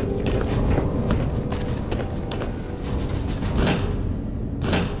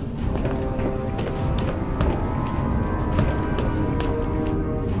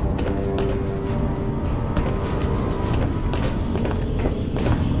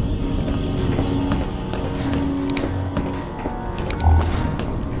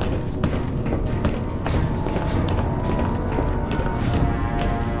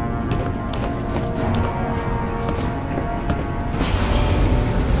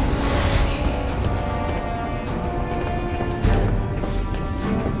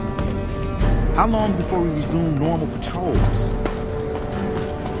 How long before we resume normal patrols?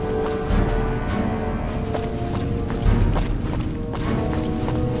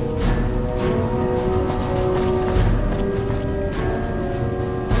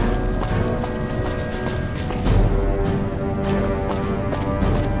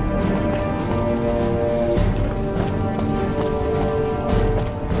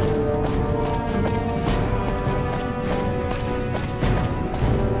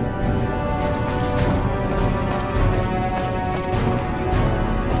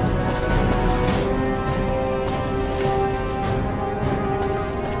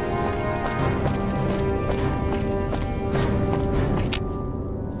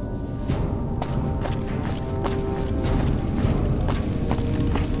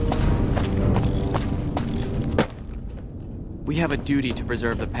 We have a duty to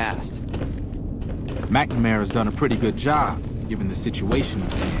preserve the past. McNamara has done a pretty good job, given the situation he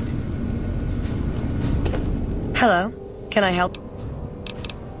was handed. Hello. Can I help?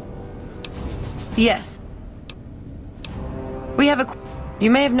 Yes. We have a...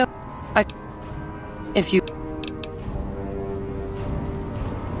 You may have if you...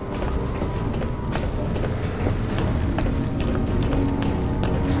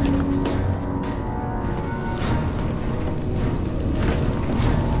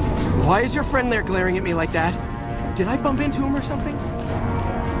 Why is your friend there glaring at me like that? Did I bump into him or something?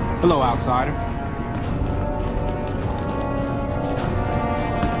 Hello, outsider.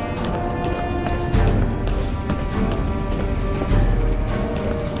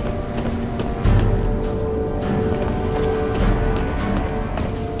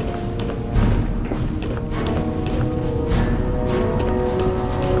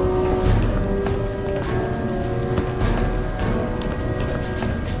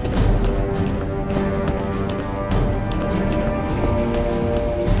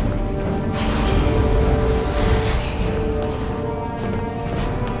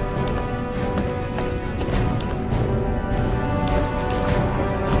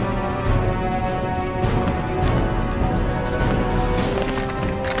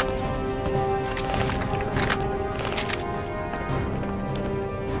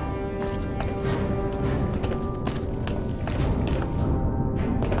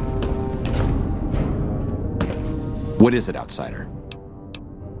 What is it, outsider?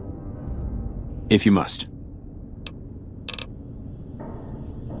 If you must.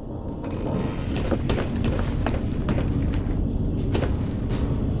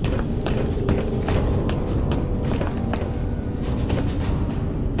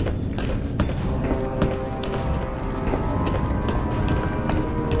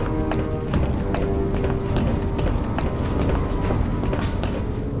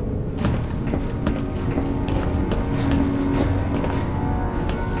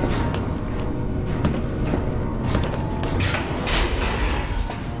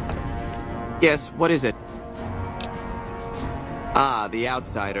 Yes, what is it? Ah, the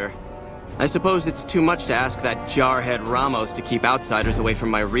outsider. I suppose it's too much to ask that jarhead Ramos to keep outsiders away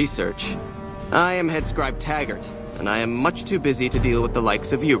from my research. I am head scribe Taggart, and I am much too busy to deal with the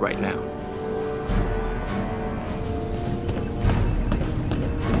likes of you right now.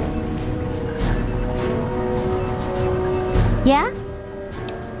 Yeah?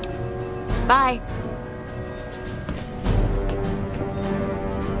 Bye.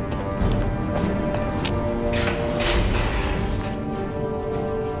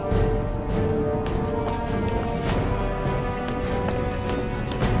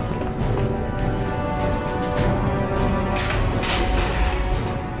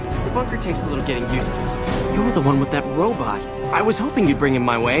 Takes a little getting used to. You're the one with that robot. I was hoping you'd bring him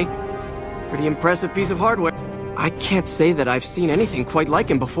my way. Pretty impressive piece of hardware. I can't say that I've seen anything quite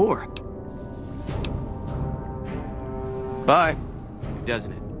like him before. Bye.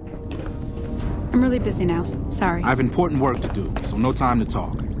 Doesn't it? I'm really busy now. Sorry. I have important work to do, so no time to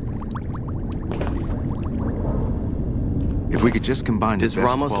talk. If we could just combine Does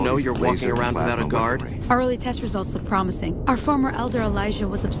Ramos know you're walking around without a guard? Our early test results look promising. Our former elder Elijah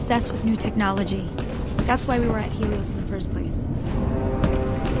was obsessed with new technology. That's why we were at Helios in the first place.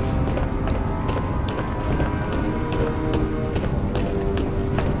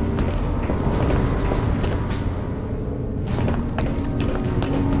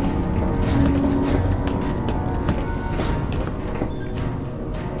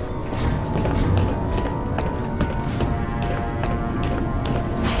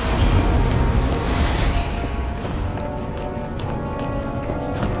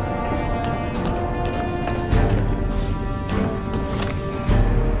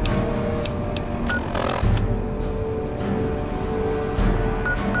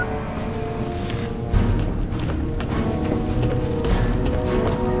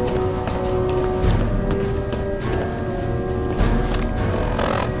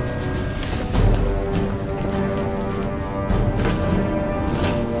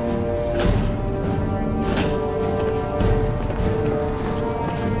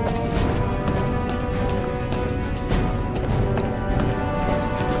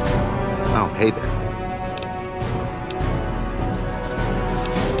 Hey there.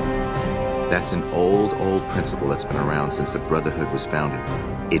 That's an old principle that's been around since the Brotherhood was founded.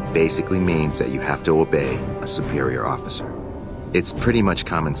 It basically means that you have to obey a superior officer. It's pretty much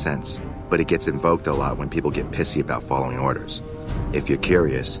common sense, but it gets invoked a lot when people get pissy about following orders. If you're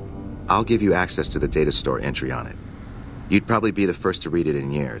curious, I'll give you access to the data store entry on it. You'd probably be the first to read it in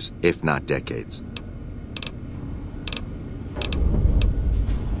years, if not decades.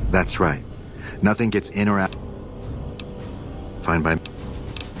 That's right. Nothing gets in or out. Fine by me.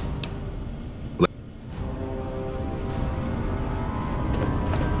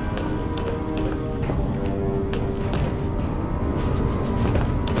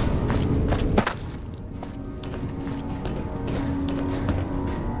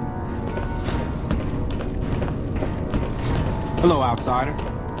 Hello, outsider.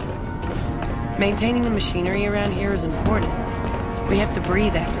 Maintaining the machinery around here is important. We have to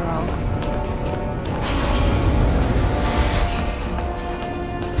breathe after all.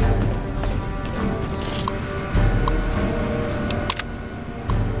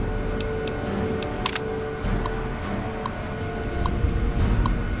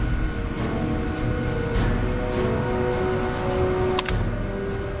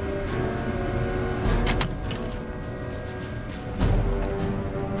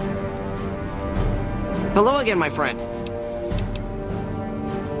 Hello again, my friend.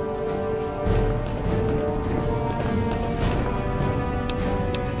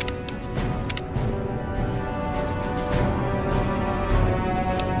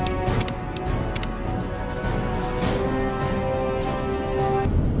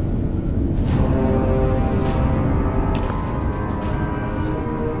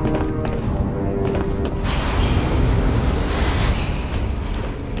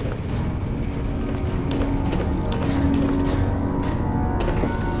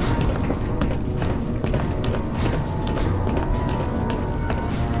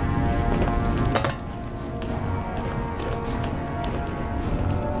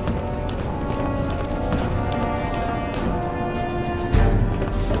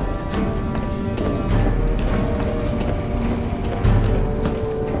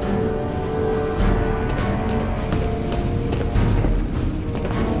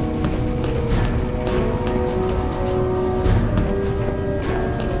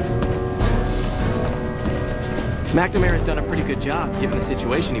 McNamara's done a pretty good job, given the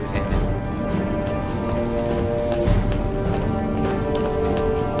situation he was handed.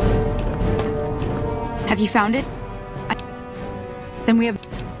 Have you found it? Then we have...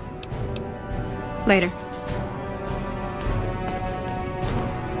 Later.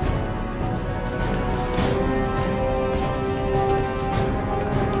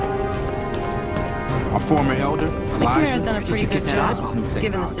 Our former elder, McNamara's done a pretty good job,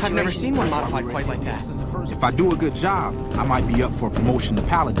 given the situation. I've never seen one modified quite like that. If I do a good job, I might be up for promotion to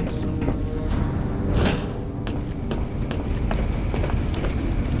Paladin soon.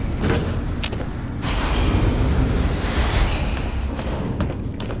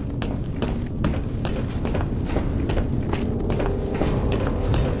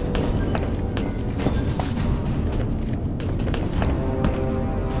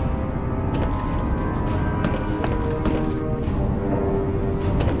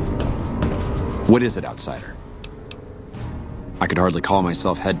 What is it, outsider? I could hardly call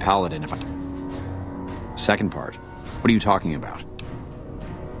myself head paladin if I... Second part, what are you talking about?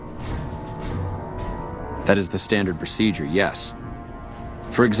 That is the standard procedure, yes.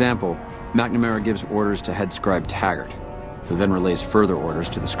 For example, McNamara gives orders to head scribe Taggart, who then relays further orders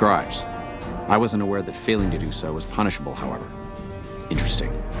to the scribes. I wasn't aware that failing to do so was punishable, however.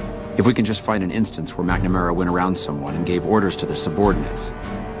 Interesting. If we can just find an instance where McNamara went around someone and gave orders to their subordinates,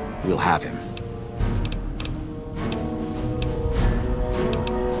 we'll have him.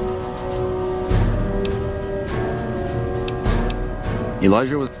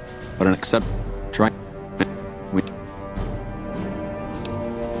 Elijah was but an accept trying.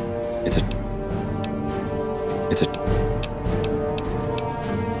 It's a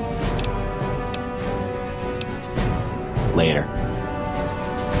later.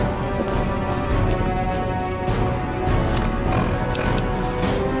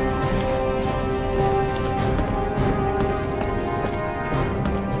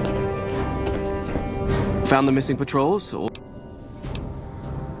 Found the missing patrols?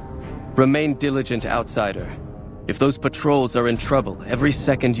 Remain diligent, outsider. If those patrols are in trouble, every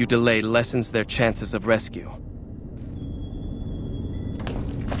second you delay lessens their chances of rescue.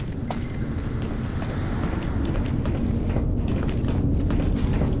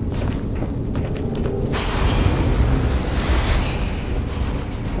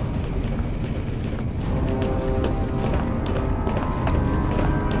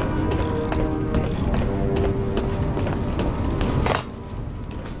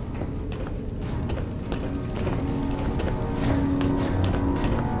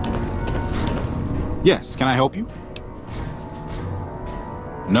 Yes, can I help you?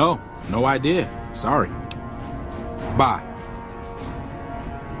 No idea. Sorry. Bye.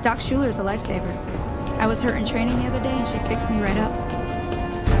 Doc Schuler's a lifesaver. I was hurt in training the other day and she fixed me right up.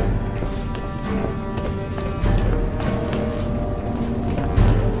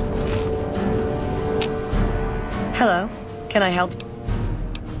 Hello. Can I help?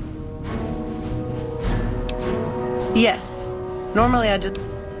 Yes. Normally I just...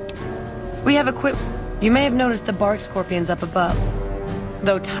 We have equipment. You may have noticed the bark scorpions up above.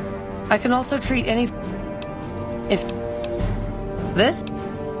 Though I can also treat any... If... This?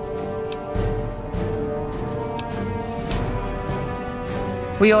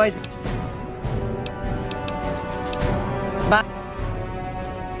 We always... Bye.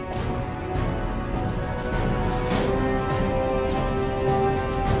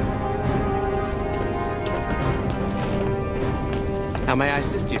 How may I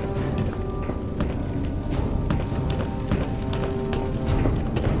assist you?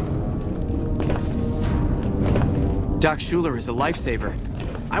 Doc Schuler is a lifesaver.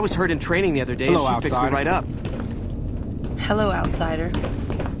 I was hurt in training the other day and she fixed me right up. Hello, outsider.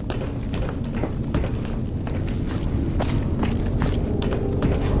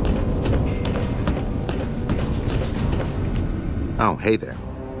 Oh, hey there.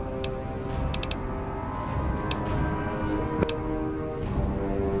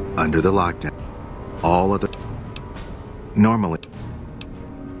 Under the lockdown, all of the... Normally...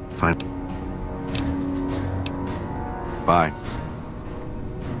 Fine. Bye.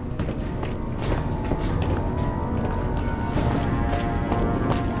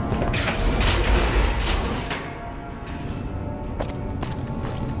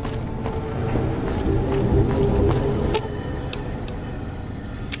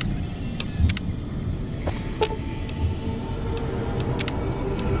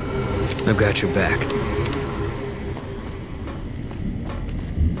 I've got your back.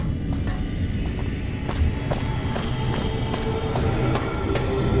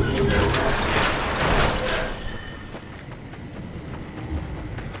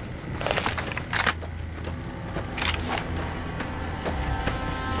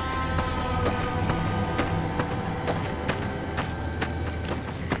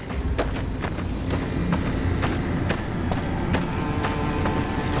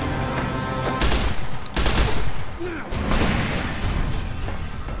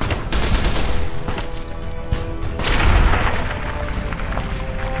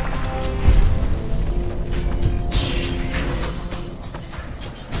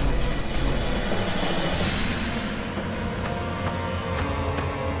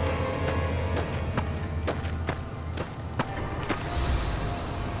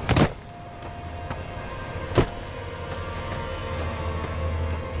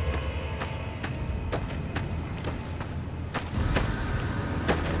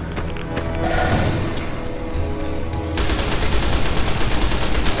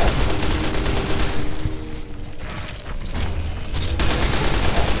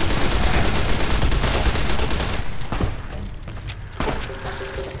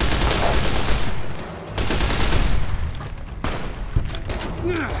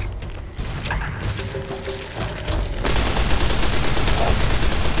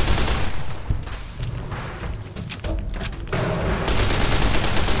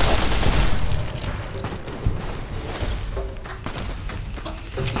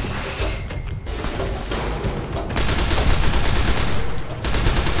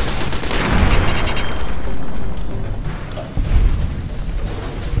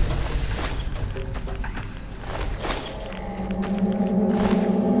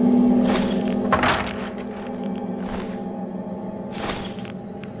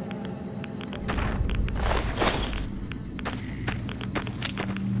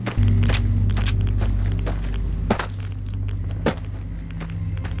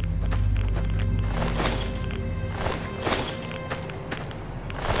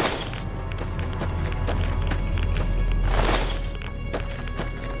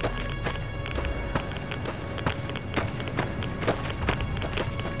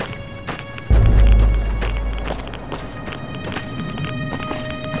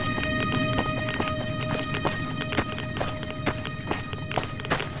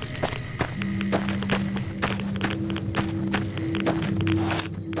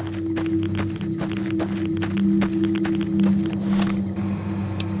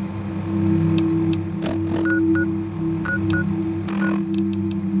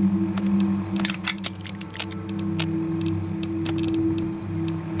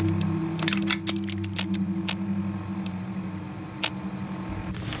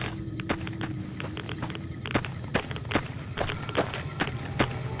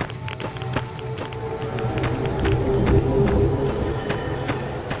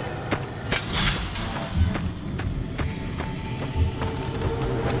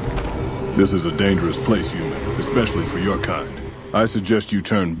 This is a dangerous place, human, especially for your kind. I suggest you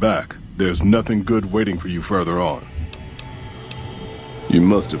turn back, there's nothing good waiting for you further on. You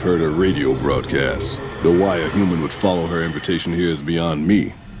must have heard her radio broadcast. Though why a human would follow her invitation here is beyond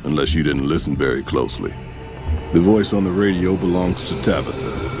me, unless you didn't listen very closely. The voice on the radio belongs to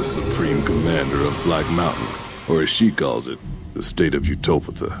Tabitha, the supreme commander of Black Mountain, or as she calls it, the state of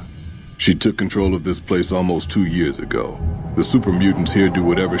Utopatha. She took control of this place almost 2 years ago. The super mutants here do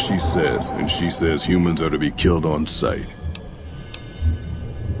whatever she says, and she says humans are to be killed on sight.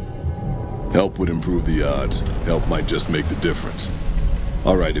 Help would improve the odds. Help might just make the difference.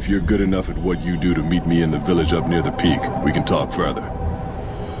 All right, if you're good enough at what you do to meet me in the village up near the peak, we can talk further.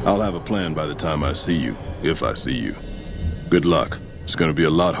 I'll have a plan by the time I see you, if I see you. Good luck. It's gonna be a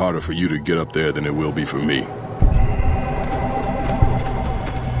lot harder for you to get up there than it will be for me.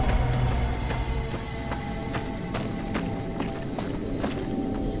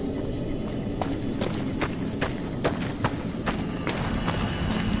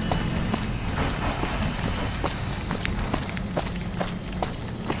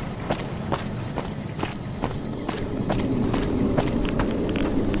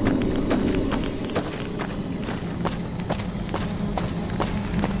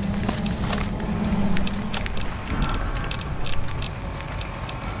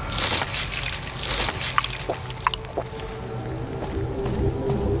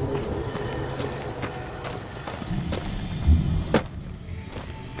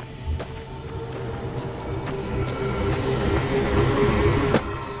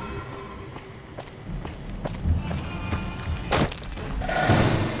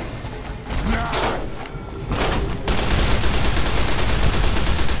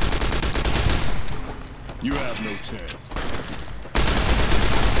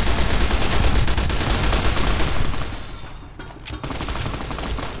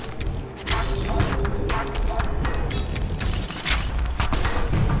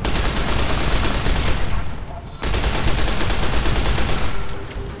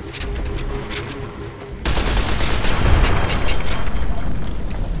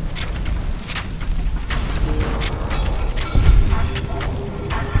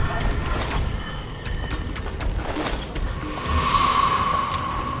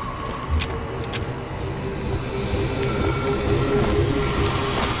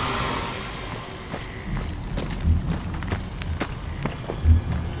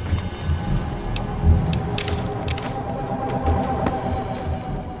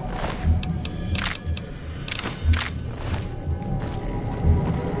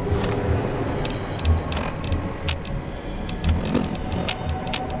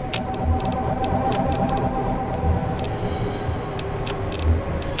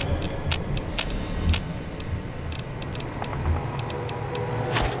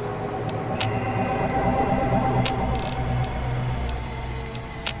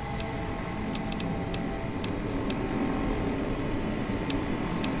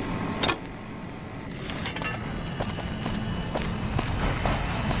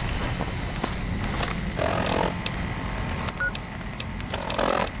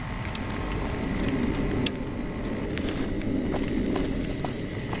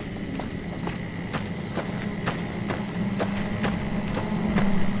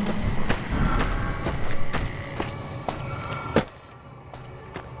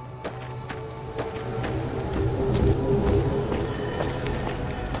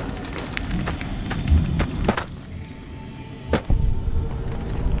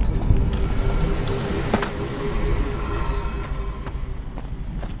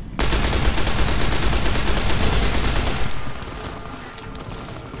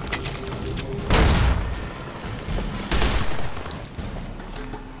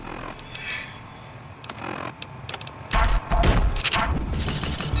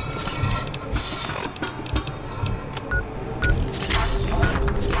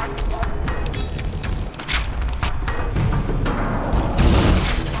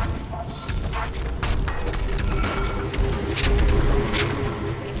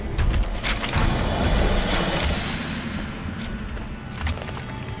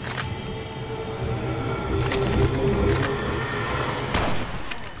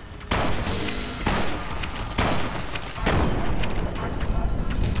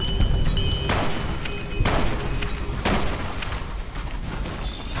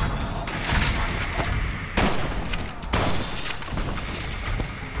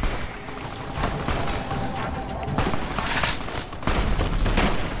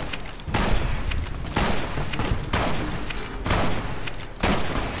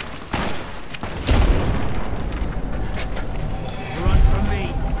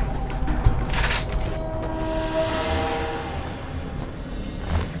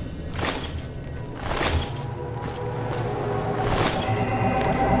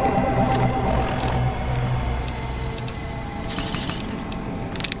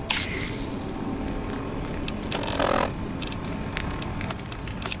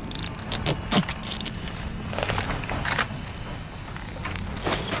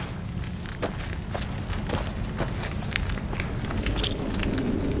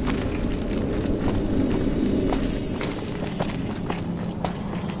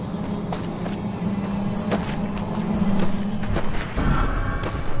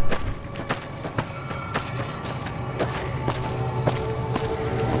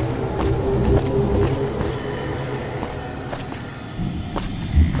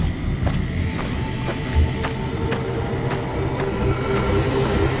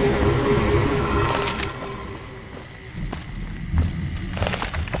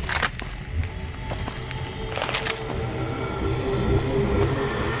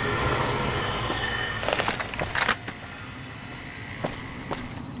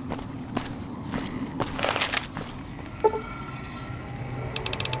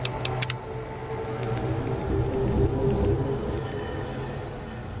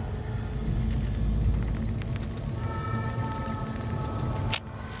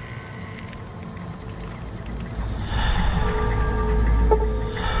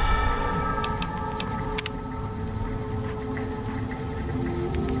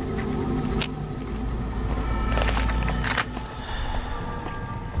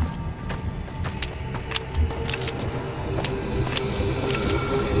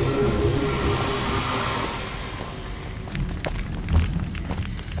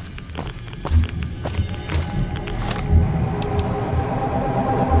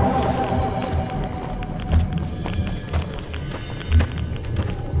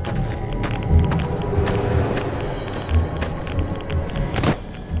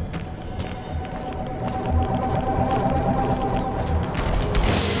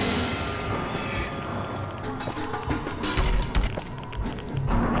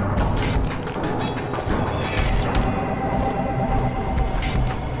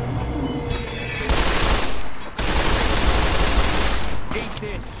 Eat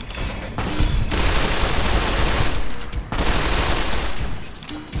this.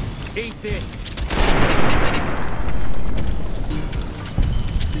 Eat this.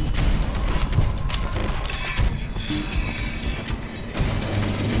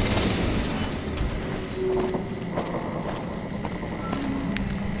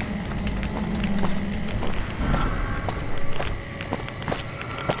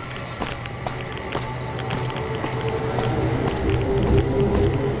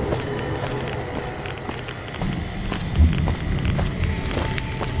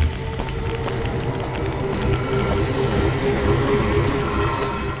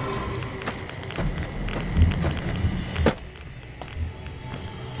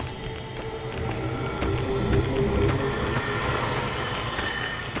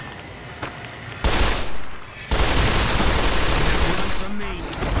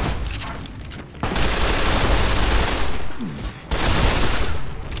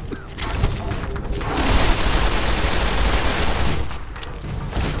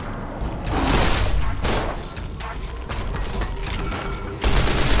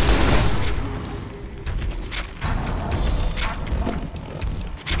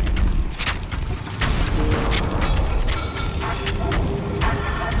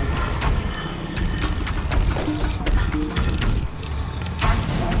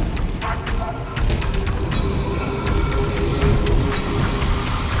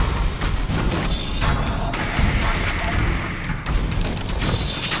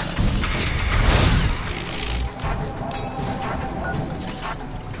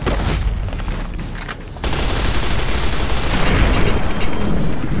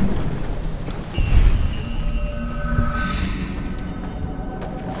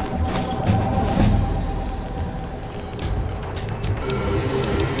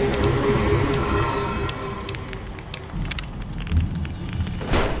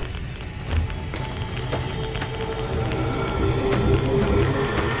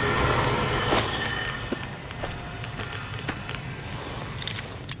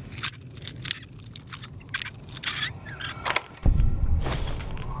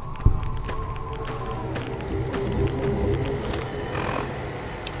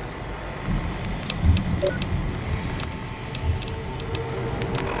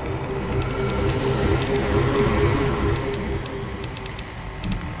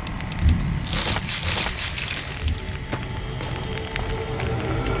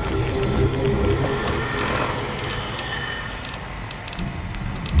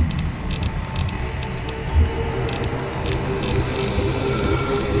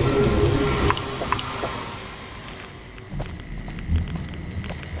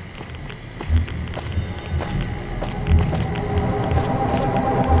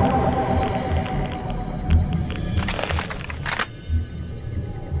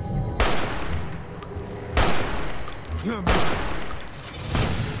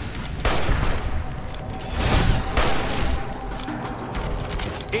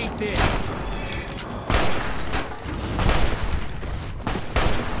 Eat this.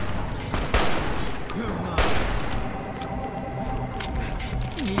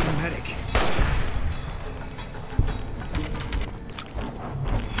 Need a medic.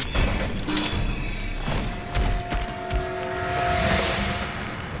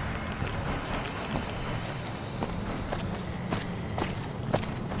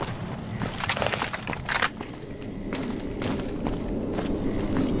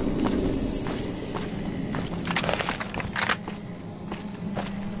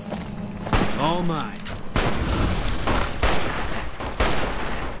 All mine.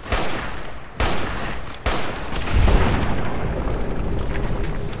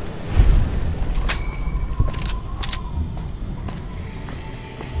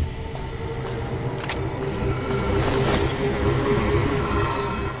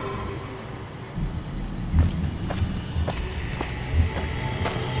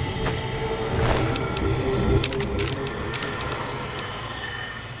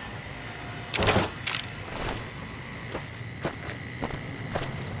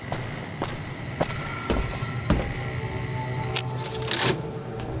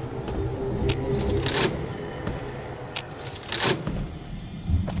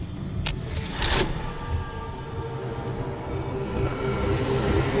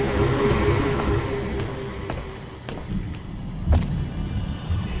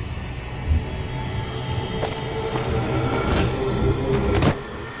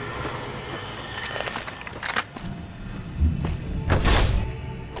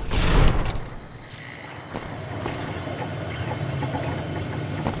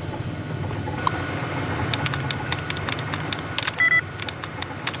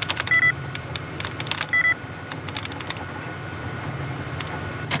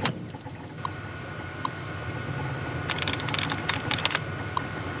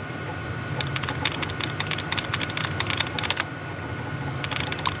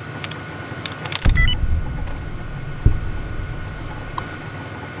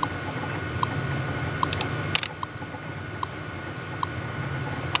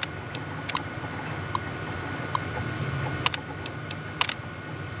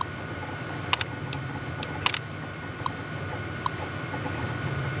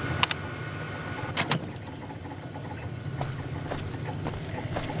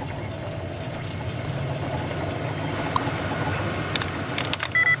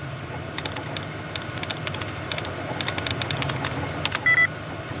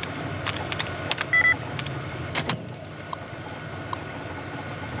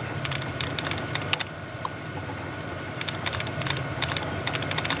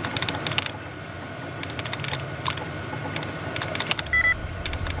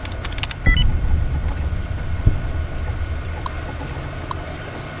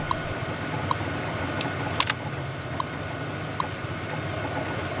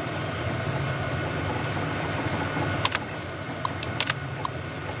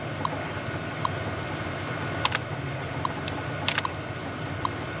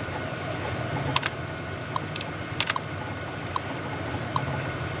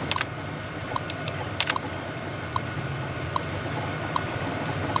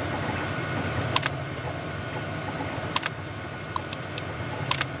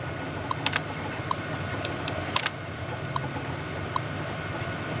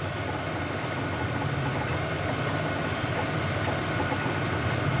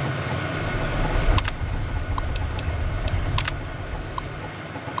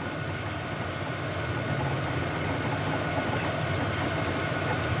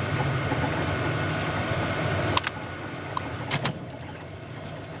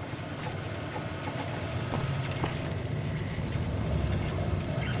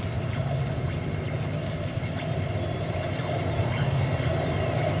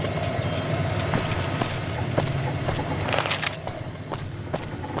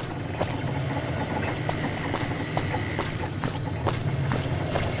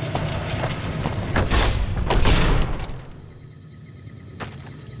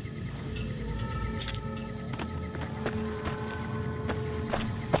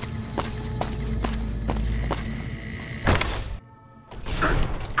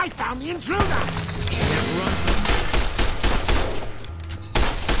 Intruder! Can't run from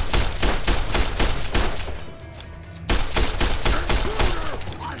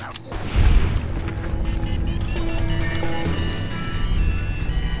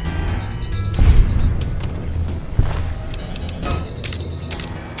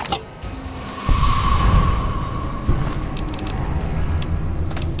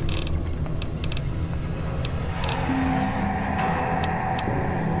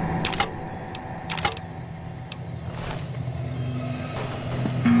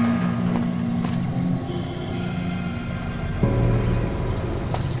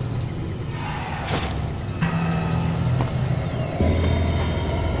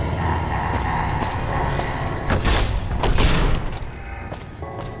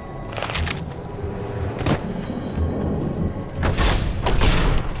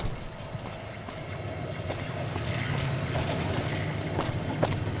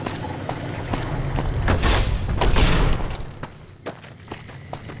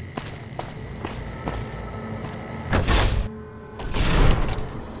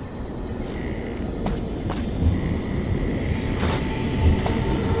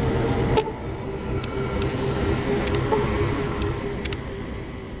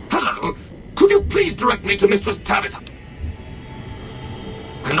Please direct me to Mistress Tabitha.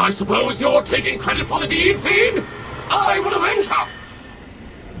 And I suppose you're taking credit for the deed, Fiend? I will avenge her!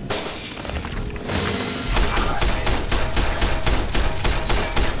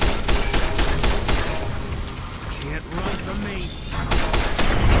 Can't run from me.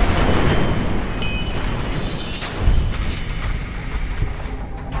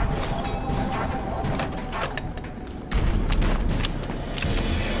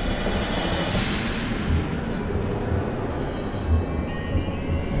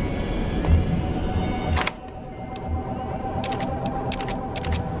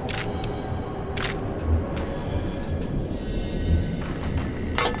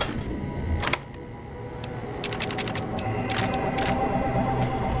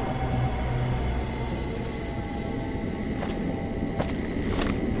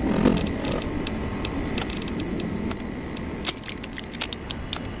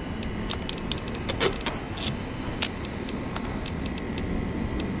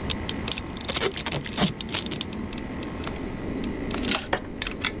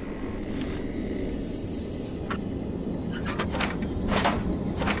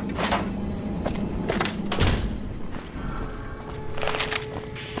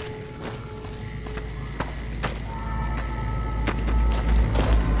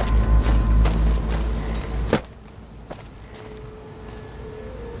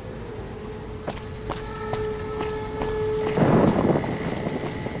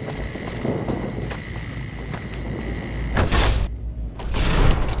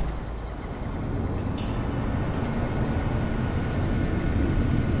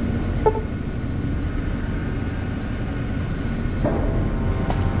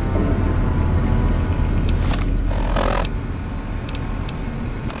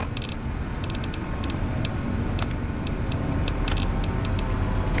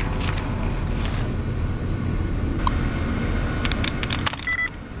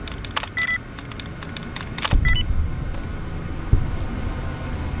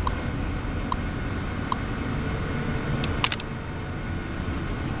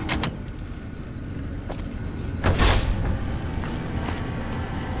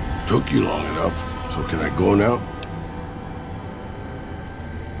 Took you long enough, so can I go now?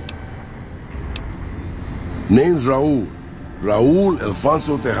 Name's Raul. Raul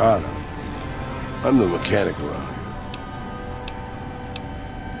Alfonso Tejada. I'm the mechanic around here.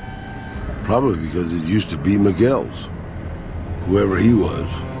 Probably because it used to be Miguel's. Whoever he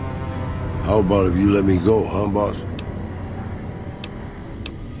was. How about if you let me go, huh, boss?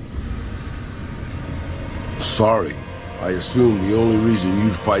 Sorry. I assumed the only reason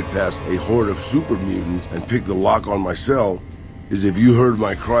you'd fight past a horde of super mutants and pick the lock on my cell is if you heard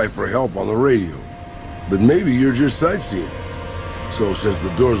my cry for help on the radio. But maybe you're just sightseeing. So since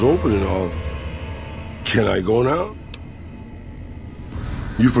the door's open and all, can I go now?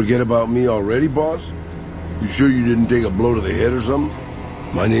 You forget about me already, boss? You sure you didn't take a blow to the head or something?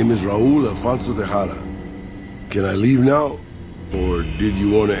 My name is Raul Alfonso Tejada. Can I leave now? Or did you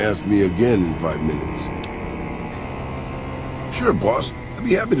want to ask me again in 5 minutes? Sure, boss. I'd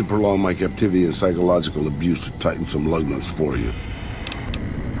be happy to prolong my captivity and psychological abuse to tighten some lug nuts for you.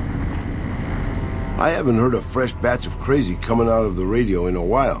 I haven't heard a fresh batch of crazy coming out of the radio in a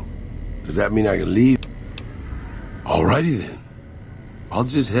while. Does that mean I can leave? Alrighty then. I'll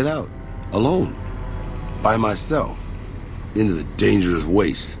just head out, alone, by myself, into the dangerous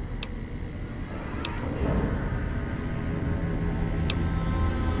waste.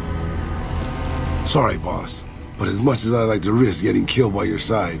 Sorry, boss, but as much as I like to risk getting killed by your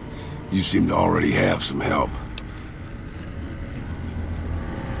side, you seem to already have some help.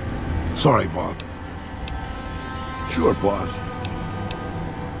 Sorry, boss. Sure, boss.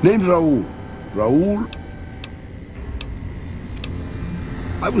 Name's Raul. Raul?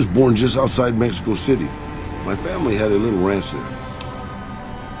 I was born just outside Mexico City. My family had a little ranch there.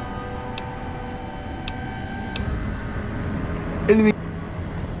 Anything?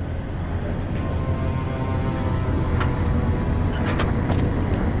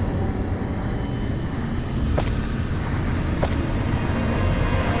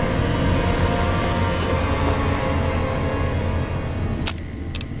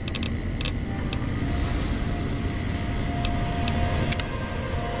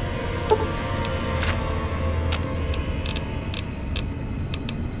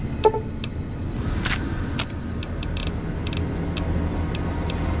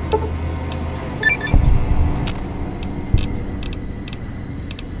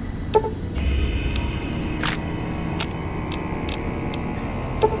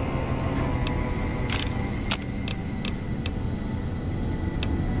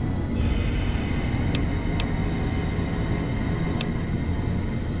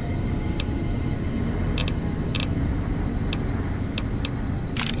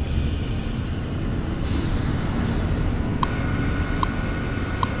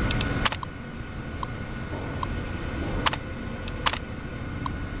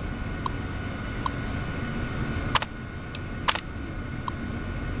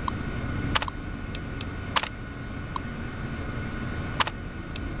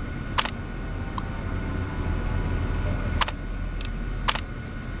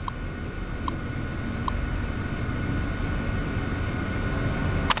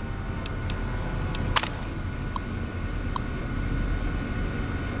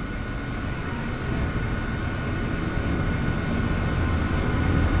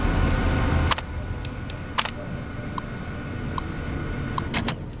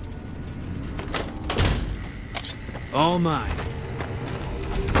 All mine.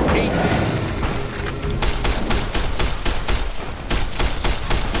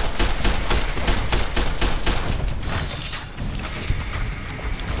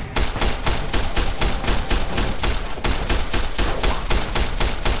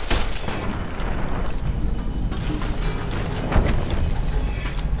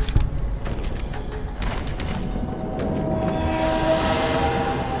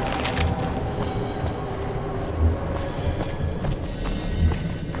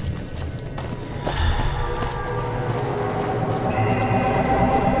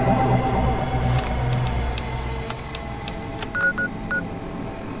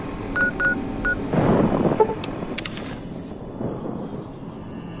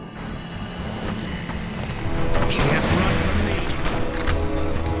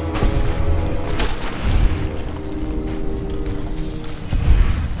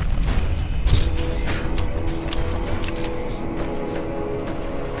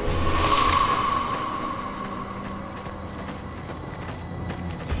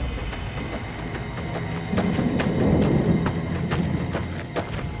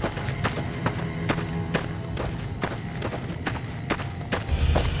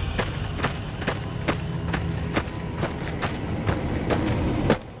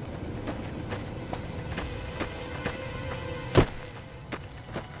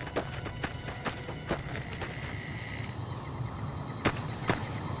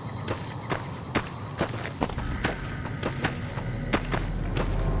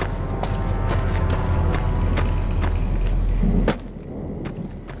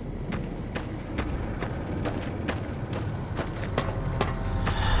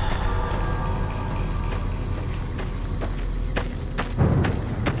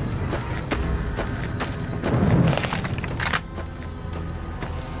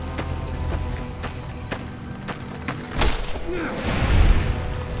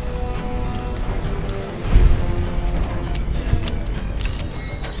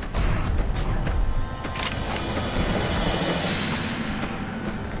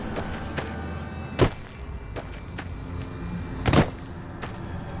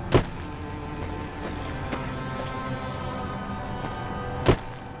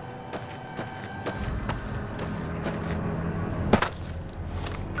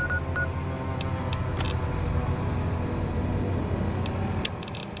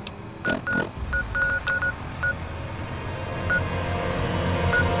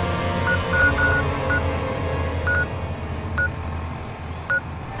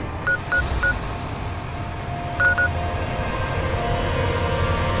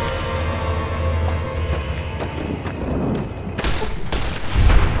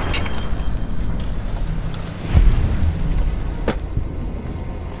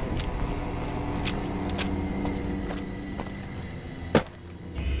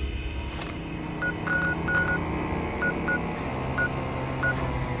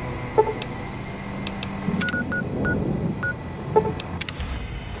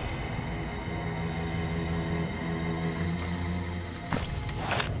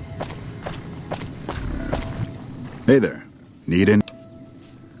 Hey there. Need any